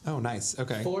 Yeah. Oh, nice.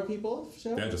 Okay. 4 people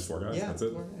show? Yeah, just 4 guys. Yeah, That's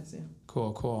it. 4 guys, yeah.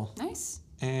 Cool. Nice.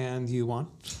 And you, Juan?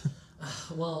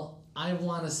 Well, I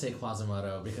want to say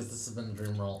Quasimodo because this has been a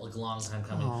dream role, like a long time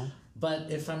coming. Aw.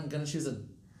 But if I'm gonna choose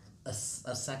a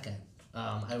second,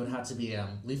 I would have to be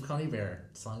Leaf Coney Bear,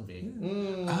 Song B.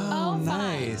 Oh, fun.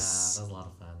 nice. That was a lot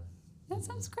of fun. That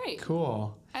sounds great.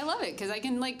 Cool. I love it because I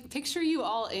can like picture you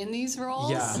all in these roles.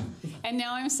 Yeah. And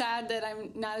now I'm sad that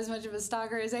I'm not as much of a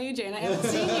stalker as AJ, and I haven't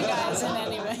seen you guys in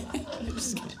any way. I'm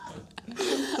just kidding.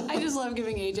 I just love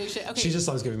giving AJ shit. Okay. She just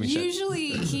loves giving me shit. Usually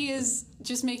he is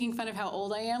just making fun of how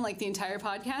old I am, like the entire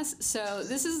podcast. So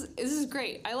this is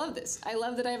great. I love this. I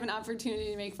love that I have an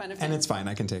opportunity to make fun of him. And it's fine.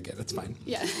 I can take it. It's fine.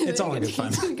 Yeah. It's all in good fun.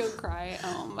 He's gonna go cry at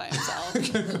home by himself.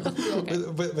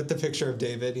 With the picture of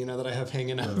David, that I have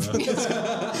hanging up.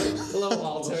 Hello,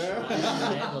 Walter.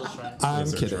 I'm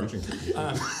Yes, kidding. charging.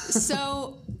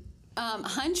 So,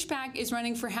 Hunchback is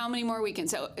running for how many more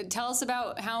weekends? So, tell us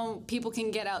about how people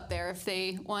can get out there if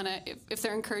they want to, if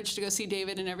they're encouraged to go see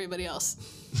David and everybody else.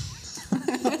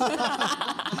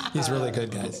 He's really good,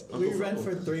 guys. We run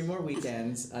for 3 more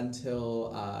weekends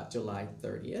until July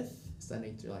 30th,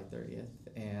 Sunday, July 30th.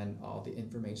 And all the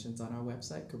information's on our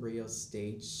website,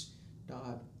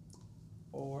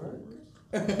 cabrillostage.org.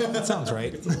 That sounds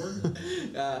right.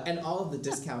 And all of the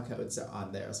discount codes are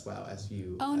on there as well as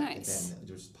you. Oh, nice. Then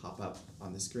just pop up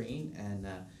on the screen, and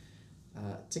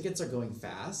tickets are going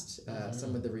fast.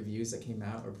 Some of the reviews that came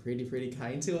out were pretty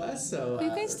kind to us. So You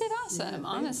guys did awesome, yeah, thank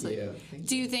honestly. you. Thank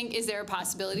Do you think, is there a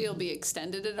possibility it'll be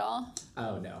extended at all?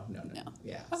 Oh no.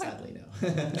 Yeah, Okay. sadly no.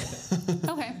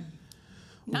 Okay.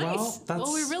 Nice.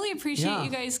 Well, we really appreciate yeah. you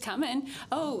guys coming.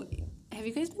 Oh, have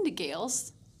you guys been to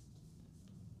Gale's?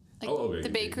 Like Okay. the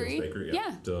bakery? Bakery,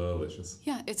 yeah. Delicious.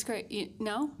 Yeah, it's great.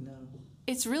 No? No.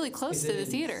 It's really close Is to it the in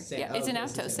theater. San- Yeah, oh, it's in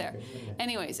it's in Aptos San there. Diego.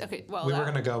 Anyways, okay, well, We were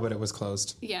going to go, but it was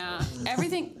closed. yeah,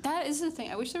 everything, that is the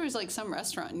thing. I wish there was like some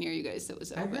restaurant near you guys that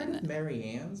was I heard open. Mary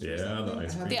Ann's. or Yeah, something. the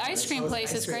ice cream. The ice cream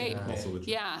place is great. Also legit.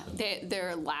 Yeah,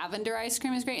 their lavender ice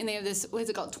cream is great, and they have this, what is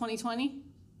it called, 2020?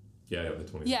 Yeah, the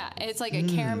 20. Yeah, it's like a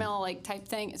caramel like type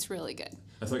thing. It's really good.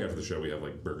 I feel like after the show we have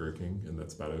like Burger King, and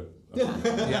that's about it. Yeah.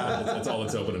 That's all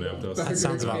that's open in Aptos. That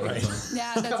sounds about right.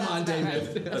 Yeah, that Come on,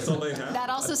 David. Right. That's all they have.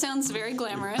 That also sounds very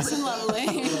glamorous and lovely.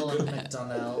 Little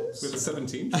McDonald's. With a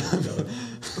 17.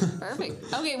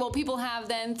 Perfect. Okay, well, people have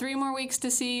then 3 more weeks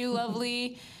to see you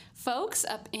lovely folks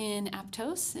up in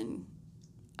Aptos, and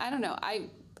I don't know.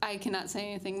 I cannot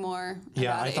say anything more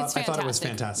about it. I thought it was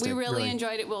fantastic. We really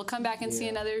enjoyed it. We'll come back and see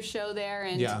another show there.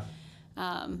 And yeah.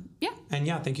 Yeah. And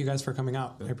yeah, thank you guys for coming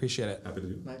out. I appreciate it. Happy to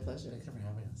do. My pleasure. Thank you for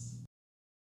having us.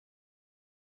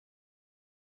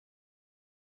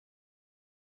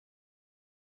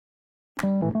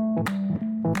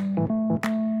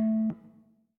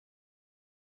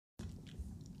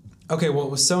 Okay, well,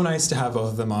 it was so nice to have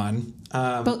both of them on.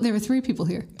 There were 3 people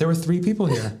here. There were 3 people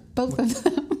here. Both of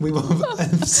them. We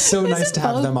both. So nice to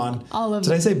have both? them on. All of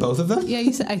Did them. I say both of them? Yeah,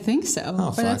 you said, I think so.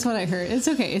 Oh, but that's fuck. what I heard. It's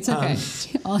okay. It's okay.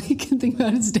 All you can think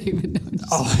about is David. No, I'm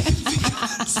just All I can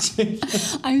think of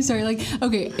is I'm sorry. Like,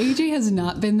 okay, AJ has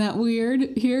not been that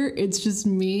weird here. It's just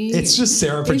me. It's just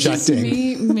Sarah It's just projecting.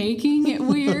 me making it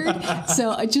weird.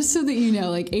 So just so that you know,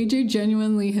 like AJ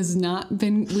genuinely has not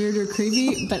been weird or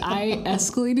creepy, but I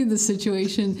escalated the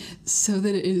situation so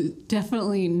that it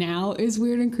definitely now is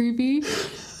weird and creepy.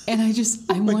 And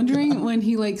I'm wondering when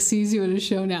he like sees you at a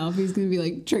show now, if he's gonna be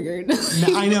like triggered. Now,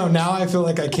 I know. Now I feel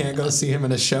like I can't go see him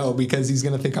in a show because he's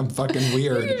gonna think I'm fucking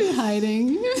weird. You're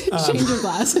hiding. Change your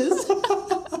glasses.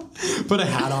 Put a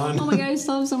hat on. Oh my god, I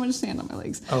still have so much sand on my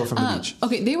legs. Oh, from the beach.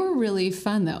 Okay, they were really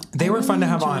fun though. They were fun to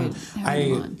have on. enjoyed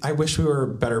having them on. I wish we were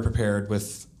better prepared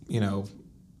with,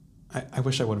 I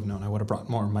wish I would have known. I would have brought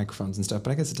more microphones and stuff,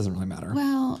 but I guess it doesn't really matter.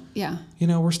 Well, yeah.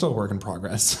 We're still a work in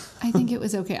progress. I think it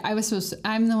was okay.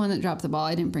 I'm the one that dropped the ball.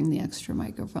 I didn't bring the extra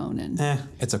microphone and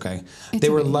It's okay. They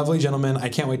were lovely gentlemen. I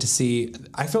can't wait to see.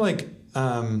 I feel like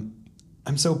I'm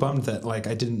so bummed that like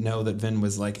I didn't know that Vinh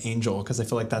was like Angel, because I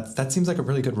feel like that seems like a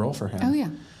really good role for him. Oh yeah.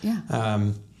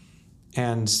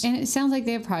 And it sounds like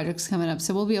they have projects coming up,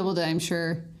 so we'll be able to, I'm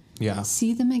sure,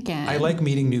 see them again. I like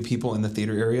meeting new people in the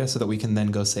theater area so that we can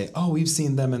then go say, oh, we've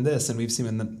seen them in this and we've seen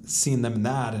them in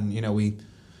that, and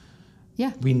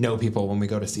we know people when we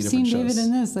go to see different shows. David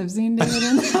in this. I've seen David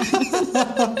in that.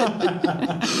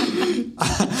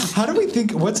 How do we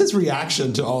think? What's his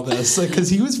reaction to all this? Like, because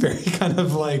he was very kind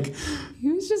of like. He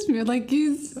was just like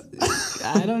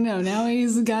I don't know. Now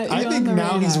he's got. I think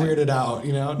now he's weirded out.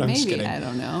 No, I'm Maybe, just kidding. I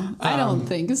don't know. I don't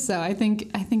think so. I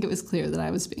think it was clear that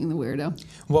I was being the weirdo.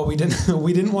 Well, we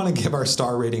didn't want to give our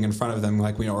star rating in front of them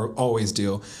like we always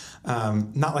do.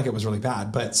 Not like it was really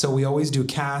bad, but so we always do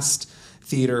cast,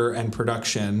 theater, and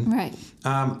production. Right.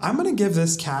 I'm gonna give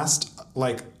this cast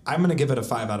I'm gonna give it a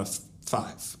 5 out of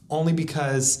 5, only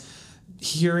because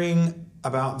hearing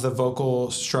about the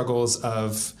vocal struggles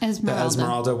of the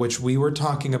Esmeralda, which we were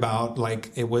talking about,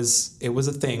 like it was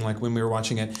a thing. Like when we were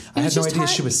watching it, I had no idea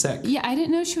she was sick. Yeah, I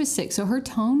didn't know she was sick. So her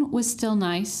tone was still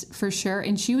nice for sure,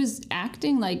 and she was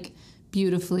acting like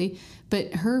beautifully,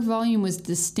 but her volume was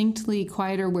distinctly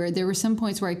quieter. Where there were some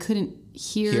points where I couldn't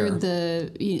hear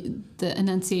the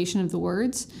enunciation of the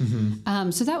words.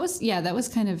 Mm-hmm. So that was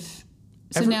kind of.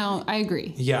 So now I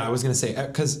agree. Yeah, I was gonna say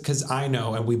because I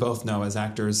know, and we both know as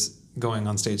actors, going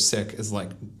on stage sick is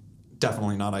like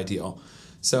definitely not ideal.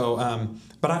 So,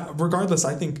 regardless,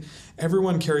 I think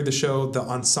everyone carried the show. The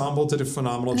ensemble did a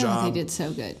phenomenal job. They did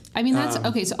so good. I mean, that's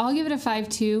okay. So I'll give it a 5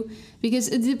 too, because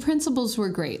the principals were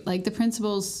great. Like the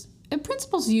principals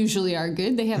usually are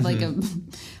good. They have like a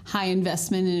high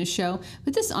investment in a show,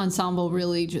 but this ensemble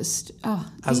really just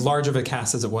as large of a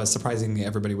cast as it was, surprisingly,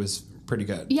 everybody was pretty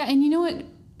good. Yeah, and you know what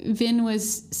Vinh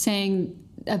was saying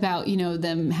about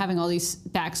them having all these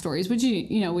backstories, which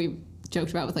we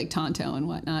joked about with like Tonto and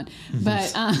whatnot,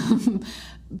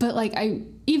 but like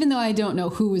even though I don't know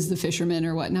who was the fisherman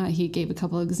or whatnot, he gave a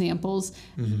couple of examples.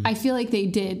 I feel like they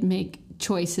did make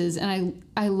choices, and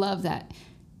I love that.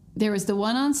 There was the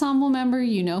one ensemble member,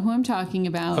 who I'm talking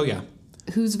about. Oh yeah.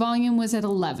 Whose volume was at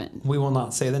 11. We will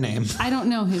not say the name. I don't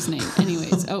know his name.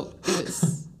 Anyways, it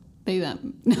was they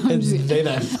them. No, I'm just they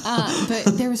them.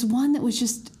 But there was one that was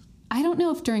just. I don't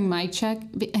know if during mic check,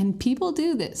 and people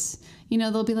do this,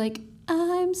 they'll be like,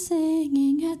 I'm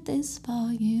singing at this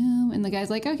volume. And the guy's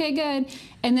like, okay, good.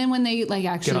 And then when they like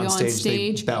actually go on stage,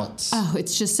 they belt. Oh,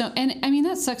 it's just so, and I mean,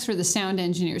 that sucks for the sound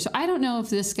engineer. So I don't know if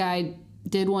this guy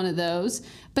did one of those,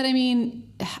 but I mean,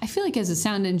 I feel like as a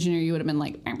sound engineer, you would have been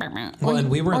like, well, and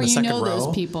we were in the second row.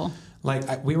 Those people.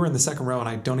 Like we were in the second row, and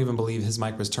I don't even believe his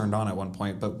mic was turned on at one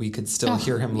point, but we could still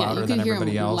hear him louder than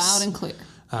everybody else. Loud and clear.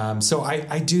 So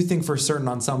I do think for certain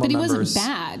ensemble members. But he wasn't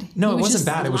bad. No, it wasn't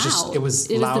bad. Loud. It was just, it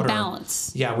was louder. It was the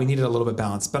balance. Yeah, we needed a little bit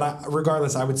balance. But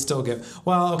regardless, I would still give,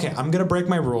 well, okay, I'm going to break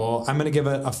my rule. I'm going to give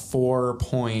it a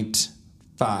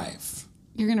 4.5.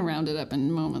 You're going to round it up in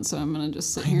a moment, so I'm going to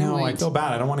just sit here and wait. I feel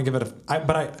bad. I don't want to give it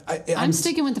I'm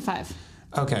sticking with the 5.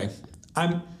 Okay.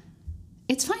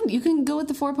 It's fine. You can go with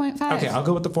the 4.5. Okay, I'll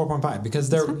go with the 4.5 because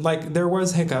there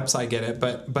was hiccups. I get it,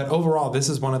 but overall, this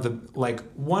is one of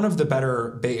the better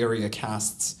Bay Area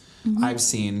casts I've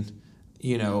seen.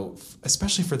 You know,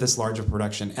 especially for this large of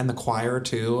production, and the choir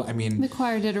too. I mean, the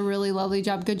choir did a really lovely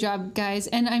job. Good job, guys.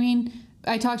 And I mean,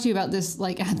 I talked to you about this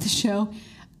like at the show.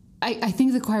 I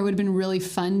think the choir would have been really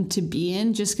fun to be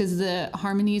in just because the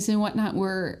harmonies and whatnot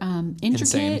were intricate.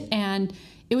 Insane. And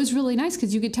it was really nice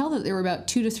because you could tell that there were about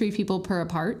 2 to 3 people per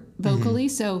part vocally.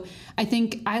 So I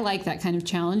think I like that kind of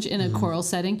challenge in a choral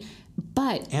setting.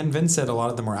 And Vinh said a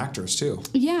lot of them were actors too.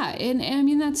 Yeah, and I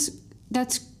mean that's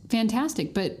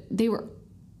fantastic. But they were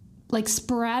like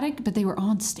sporadic, but they were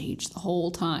on stage the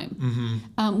whole time,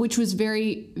 which was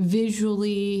very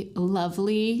visually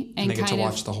lovely. And they get to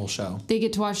watch the whole show. They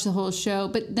get to watch the whole show.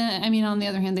 But then, I mean, on the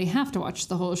other hand, they have to watch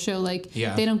the whole show. Like,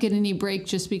 they don't get any break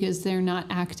just because they're not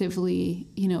actively,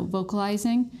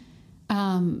 vocalizing. But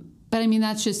I mean,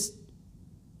 that's just,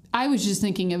 I was just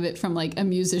thinking of it from like a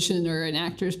musician or an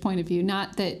actor's point of view,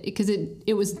 not that, because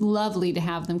it was lovely to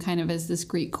have them kind of as this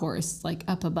Greek chorus, like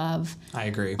up above. I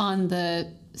agree. On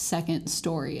the second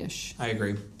story-ish. I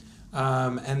agree.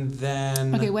 And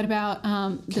then... Okay, what about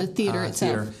the theater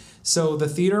itself? Theater. So the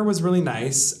theater was really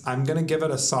nice. I'm going to give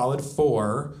it a solid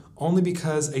 4, only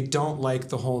because I don't like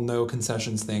the whole no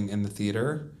concessions thing in the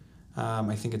theater.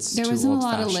 I think it's too old-fashioned. There wasn't a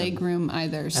lot of leg room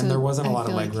either. So and there wasn't a lot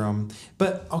of leg room.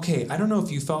 But, okay, I don't know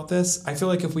if you felt this. I feel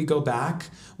like if we go back,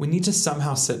 we need to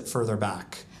somehow sit further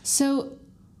back. So,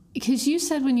 because you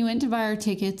said when you went to buy our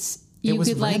tickets... You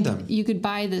could random. You could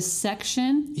buy this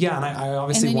section. Yeah, and I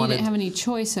obviously and then wanted... you didn't have any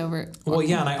choice over it. Well,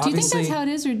 yeah, and I obviously... Do you think that's how it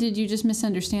is, or did you just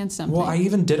misunderstand something? Well, I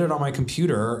even did it on my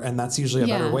computer, and that's usually a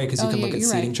better way because you can look at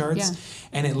seating charts. Yeah.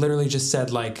 And it literally just said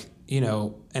like,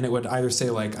 and it would either say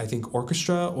like, I think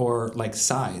orchestra or like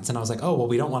sides. And I was like, oh, well,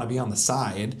 we don't want to be on the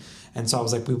side. And so I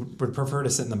was like, we would prefer to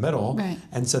sit in the middle. Right.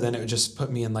 And so then it would just put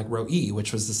me in like row E,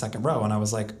 which was the second row. And I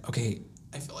was like, okay,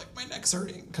 I feel like my neck's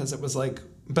hurting because it was like...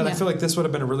 But I feel like this would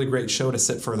have been a really great show to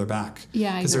sit further back.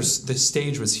 Yeah, because the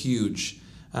stage was huge,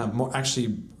 larger than I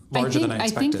expected. I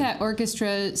think that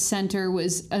orchestra center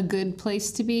was a good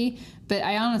place to be, but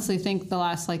I honestly think the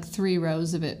last like 3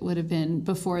 rows of it would have been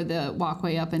before the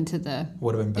walkway up into the...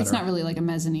 Would have been better. It's not really like a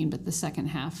mezzanine, but the second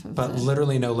half of But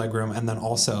literally no legroom, and then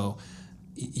also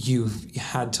you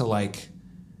had to like...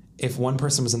 If one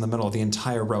person was in the middle, the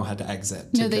entire row had to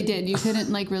exit. No, they did. You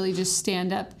couldn't like really just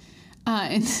stand up.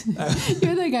 And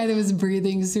you're the guy that was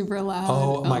breathing super loud.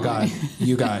 Oh my God.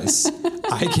 You guys,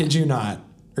 I kid you not.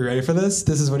 Are you ready for this?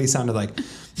 This is what he sounded like. It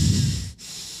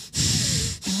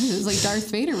was like Darth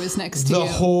Vader was next to you. The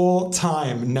whole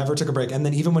time, never took a break. And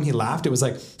then even when he laughed, it was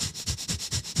like,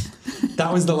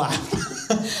 that was the laugh.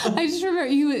 I just remember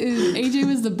AJ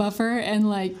was the buffer, and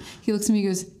like he looks at me and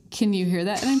goes, can you hear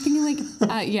that? And I'm thinking like,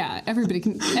 yeah, everybody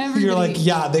can. You're like,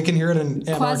 yeah, they can hear it in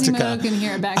Antarctica. Quasimodo can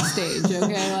hear it backstage,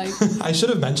 okay? Like, I should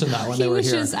have mentioned that when they were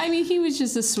here. He was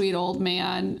just a sweet old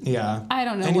man. Yeah. I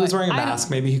don't know. And he was wearing a mask.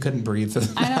 Maybe he couldn't breathe through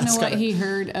the mask. I don't know what he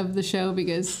heard of the show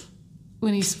because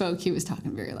when he spoke, he was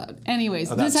talking very loud. Anyways,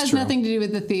 this has nothing to do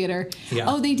with the theater. Yeah.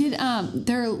 Oh, they did,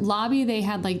 their lobby, they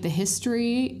had like the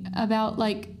history about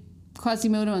like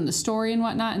Quasimodo and the story and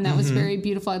whatnot, and that was very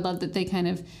beautiful. I love that they kind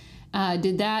of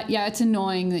did that. Yeah, it's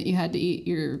annoying that you had to eat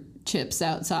your chips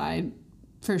outside,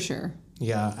 for sure.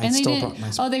 Yeah,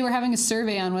 they were having a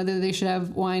survey on whether they should have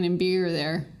wine and beer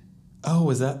there. Oh,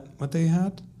 was that what they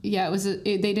had? Yeah, it was.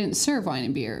 They didn't serve wine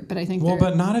and beer, but I think. Well,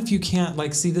 but not if you can't.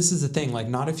 Like, see, this is the thing. Like,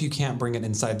 not if you can't bring it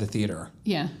inside the theater.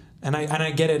 Yeah. And I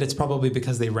get it. It's probably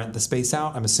because they rent the space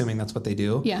out. I'm assuming that's what they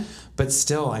do. Yeah. But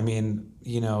still, I mean,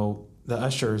 the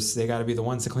ushers, they got to be the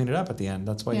ones to clean it up at the end.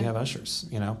 That's why you have ushers,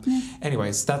 Yeah.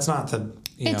 Anyways, that's not the,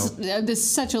 This is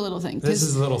such a little thing. This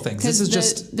is little things. This is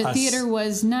just the theater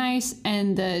was nice,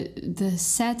 and the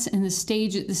sets and the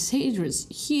stage was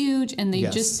huge, and they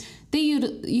they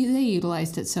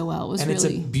utilized it so well. It was it's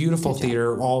a beautiful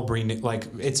theater, all brand new. Like,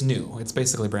 it's new. It's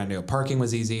basically brand new. Parking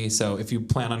was easy, so if you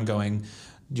plan on going,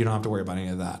 you don't have to worry about any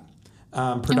of that.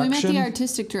 Production. And we met the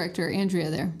artistic director, Andrea,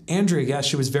 there. Andrea, yeah,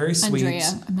 she was very sweet.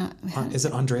 Andrea, I'm not. Is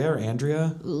it Andrea or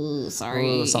Andrea? Ooh,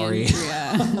 sorry. Ooh, sorry.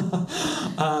 Andrea.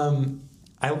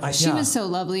 She was so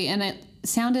lovely, and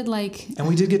sounded like... And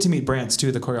we did get to meet Brantz,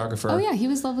 too, the choreographer. Oh, yeah, he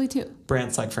was lovely, too.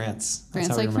 Brantz like France. That's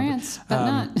Brantz like France, but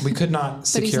not. We could not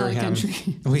secure him.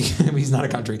 He's not a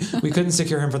country. We couldn't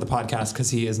secure him for the podcast because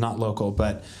he is not local,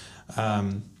 but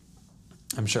I'm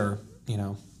sure,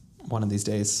 one of these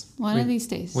days. One of these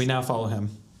days. We now follow him.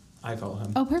 I follow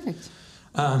him. Oh, perfect.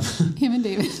 Him and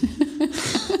David.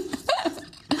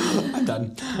 I'm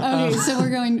done. Okay, so we're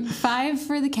going 5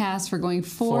 for the cast. We're going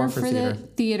 4 for the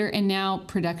theater, and now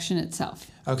production itself.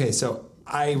 Okay, so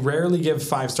I rarely give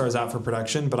 5 stars out for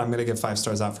production, but I'm going to give 5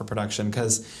 stars out for production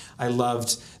because I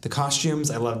loved the costumes.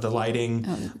 I loved the lighting.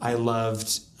 I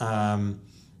loved the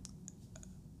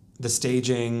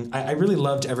staging. I really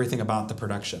loved everything about the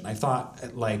production. I thought,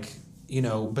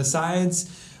 besides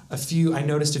I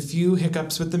noticed a few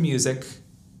hiccups with the music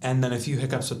and then a few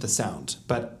hiccups with the sound.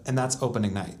 And that's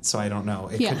opening night, so I don't know.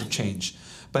 It could change.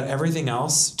 But everything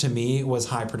else, to me, was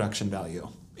high production value,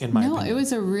 in my opinion. No, it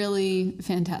was a really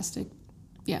fantastic,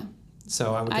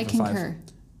 So I would give it a 5. I concur.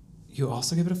 You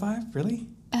also give it a 5? Really?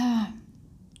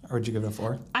 Or would you give it a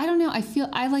 4? I don't know.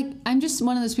 I'm just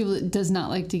one of those people that does not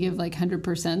like to give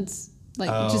 100%,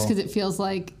 just because it feels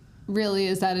like, really,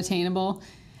 is that attainable?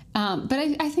 But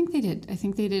I think they did. I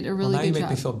think they did a really good job. Now you make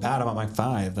me feel bad about my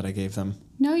 5 that I gave them.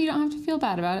 No, you don't have to feel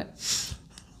bad about it.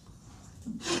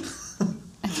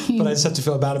 But I just have to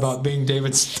feel bad about being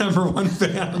David's number 1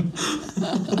 fan.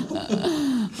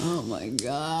 Oh my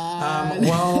God.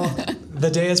 Well,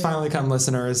 the day has finally come,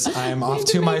 listeners. I'm off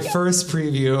to my first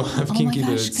preview of Kinky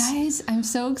Boots. Guys, I'm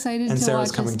so excited to Sarah's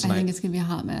watch coming this. tonight. I think it's going to be a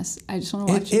hot mess. I just want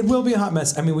to watch it. It will be a hot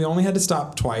mess. I mean, we only had to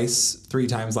stop 3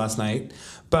 times last night.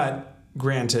 But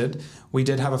granted, we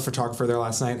did have a photographer there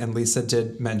last night, and Lisa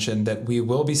did mention that we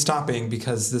will be stopping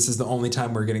because this is the only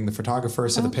time we're getting the photographer,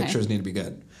 so the pictures need to be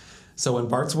good. So when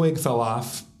Bart's wig fell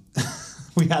off,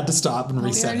 we had to stop and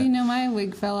reset it. We already know my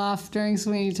wig fell off during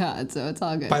Sweeney Todd, so it's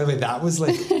all good. By the way, that was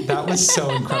so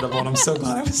incredible, and I'm so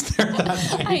glad I was there that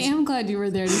night. I am glad you were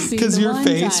there to see. Because your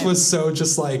face was so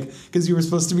just because you were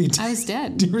supposed to be dead. I was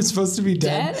dead. You were supposed to be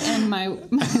dead. And my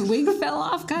wig fell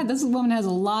off. God, this woman has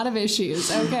a lot of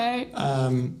issues. Okay.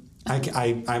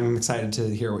 I'm excited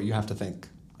to hear what you have to think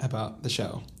about the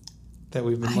show that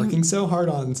we've been working so hard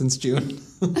on since June.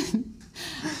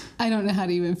 I don't know how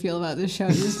to even feel about this show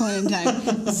at this point in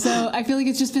time. So I feel like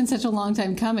it's just been such a long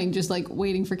time coming, just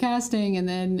waiting for casting, and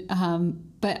then.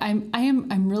 But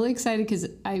I'm really excited because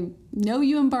I know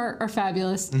you and Bart are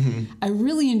fabulous. Mm-hmm. I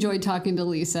really enjoyed talking to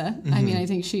Lisa. Mm-hmm. I mean, I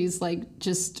think she's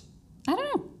just I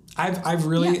don't know. I've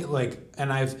really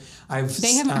and I've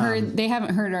they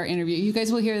haven't heard our interview. You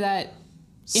guys will hear that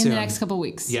in the next couple of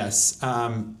weeks. Yes.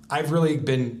 I've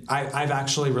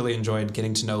actually really enjoyed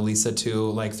getting to know Lisa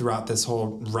too, throughout this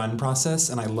whole run process.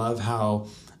 And I love how,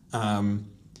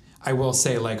 I will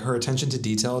say her attention to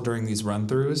detail during these run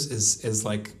throughs is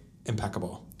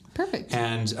impeccable. Perfect.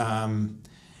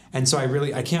 And so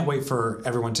I can't wait for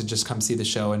everyone to just come see the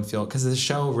show and feel, because the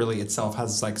show really itself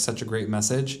has such a great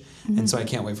message. Mm-hmm. And so I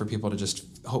can't wait for people to just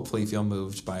hopefully feel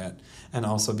moved by it and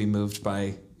also be moved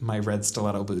by my red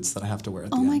stiletto boots that I have to wear at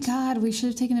the end. Oh my God, we should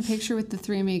have taken a picture with the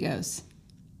 3 amigos.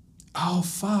 Oh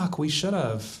fuck, we should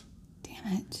have.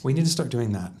 Damn it. We need to start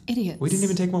doing that. Idiots. We didn't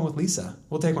even take one with Lisa.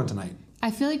 We'll take one tonight. I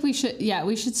feel like we should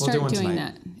start doing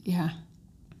that. Yeah.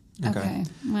 Okay.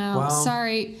 Well,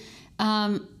 sorry.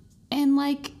 Oh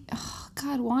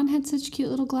God, Juan had such cute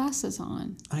little glasses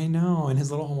on. I know, and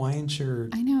his little Hawaiian shirt.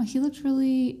 I know, he looked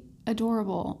really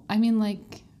adorable. I mean,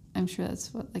 I'm sure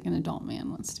that's what an adult man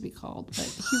wants to be called, but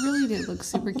he really did look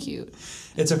super cute.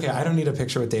 It's okay. I don't need a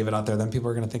picture with David out there. Then people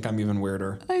are going to think I'm even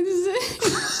weirder. I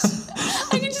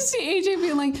can just see AJ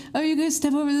being like, "Oh, you guys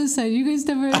step over this side. You guys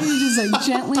step over." He just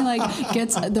gently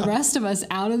gets the rest of us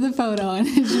out of the photo, and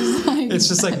it's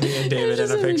just me and David in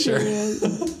a picture.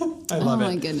 I love it. Oh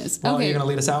my goodness. Well, okay. Are you going to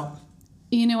lead us out?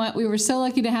 You know what? We were so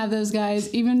lucky to have those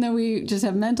guys, even though we just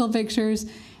have mental pictures.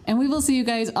 And we will see you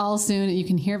guys all soon. You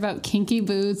can hear about Kinky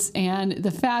Boots and the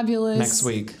fabulous next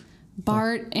week.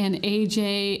 Bart and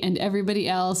AJ and everybody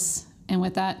else. And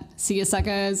with that, see you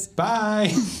suckers.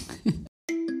 Bye.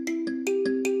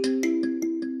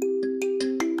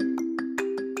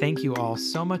 Thank you all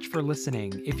so much for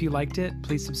listening. If you liked it,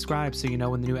 please subscribe so you know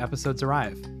when the new episodes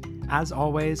arrive. As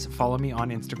always, follow me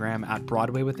on Instagram at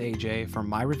Broadway with AJ for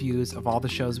my reviews of all the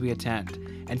shows we attend,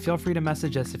 and feel free to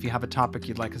message us if you have a topic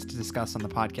you'd like us to discuss on the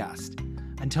podcast.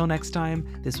 Until next time,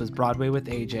 this was Broadway with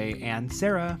AJ and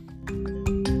Sarah.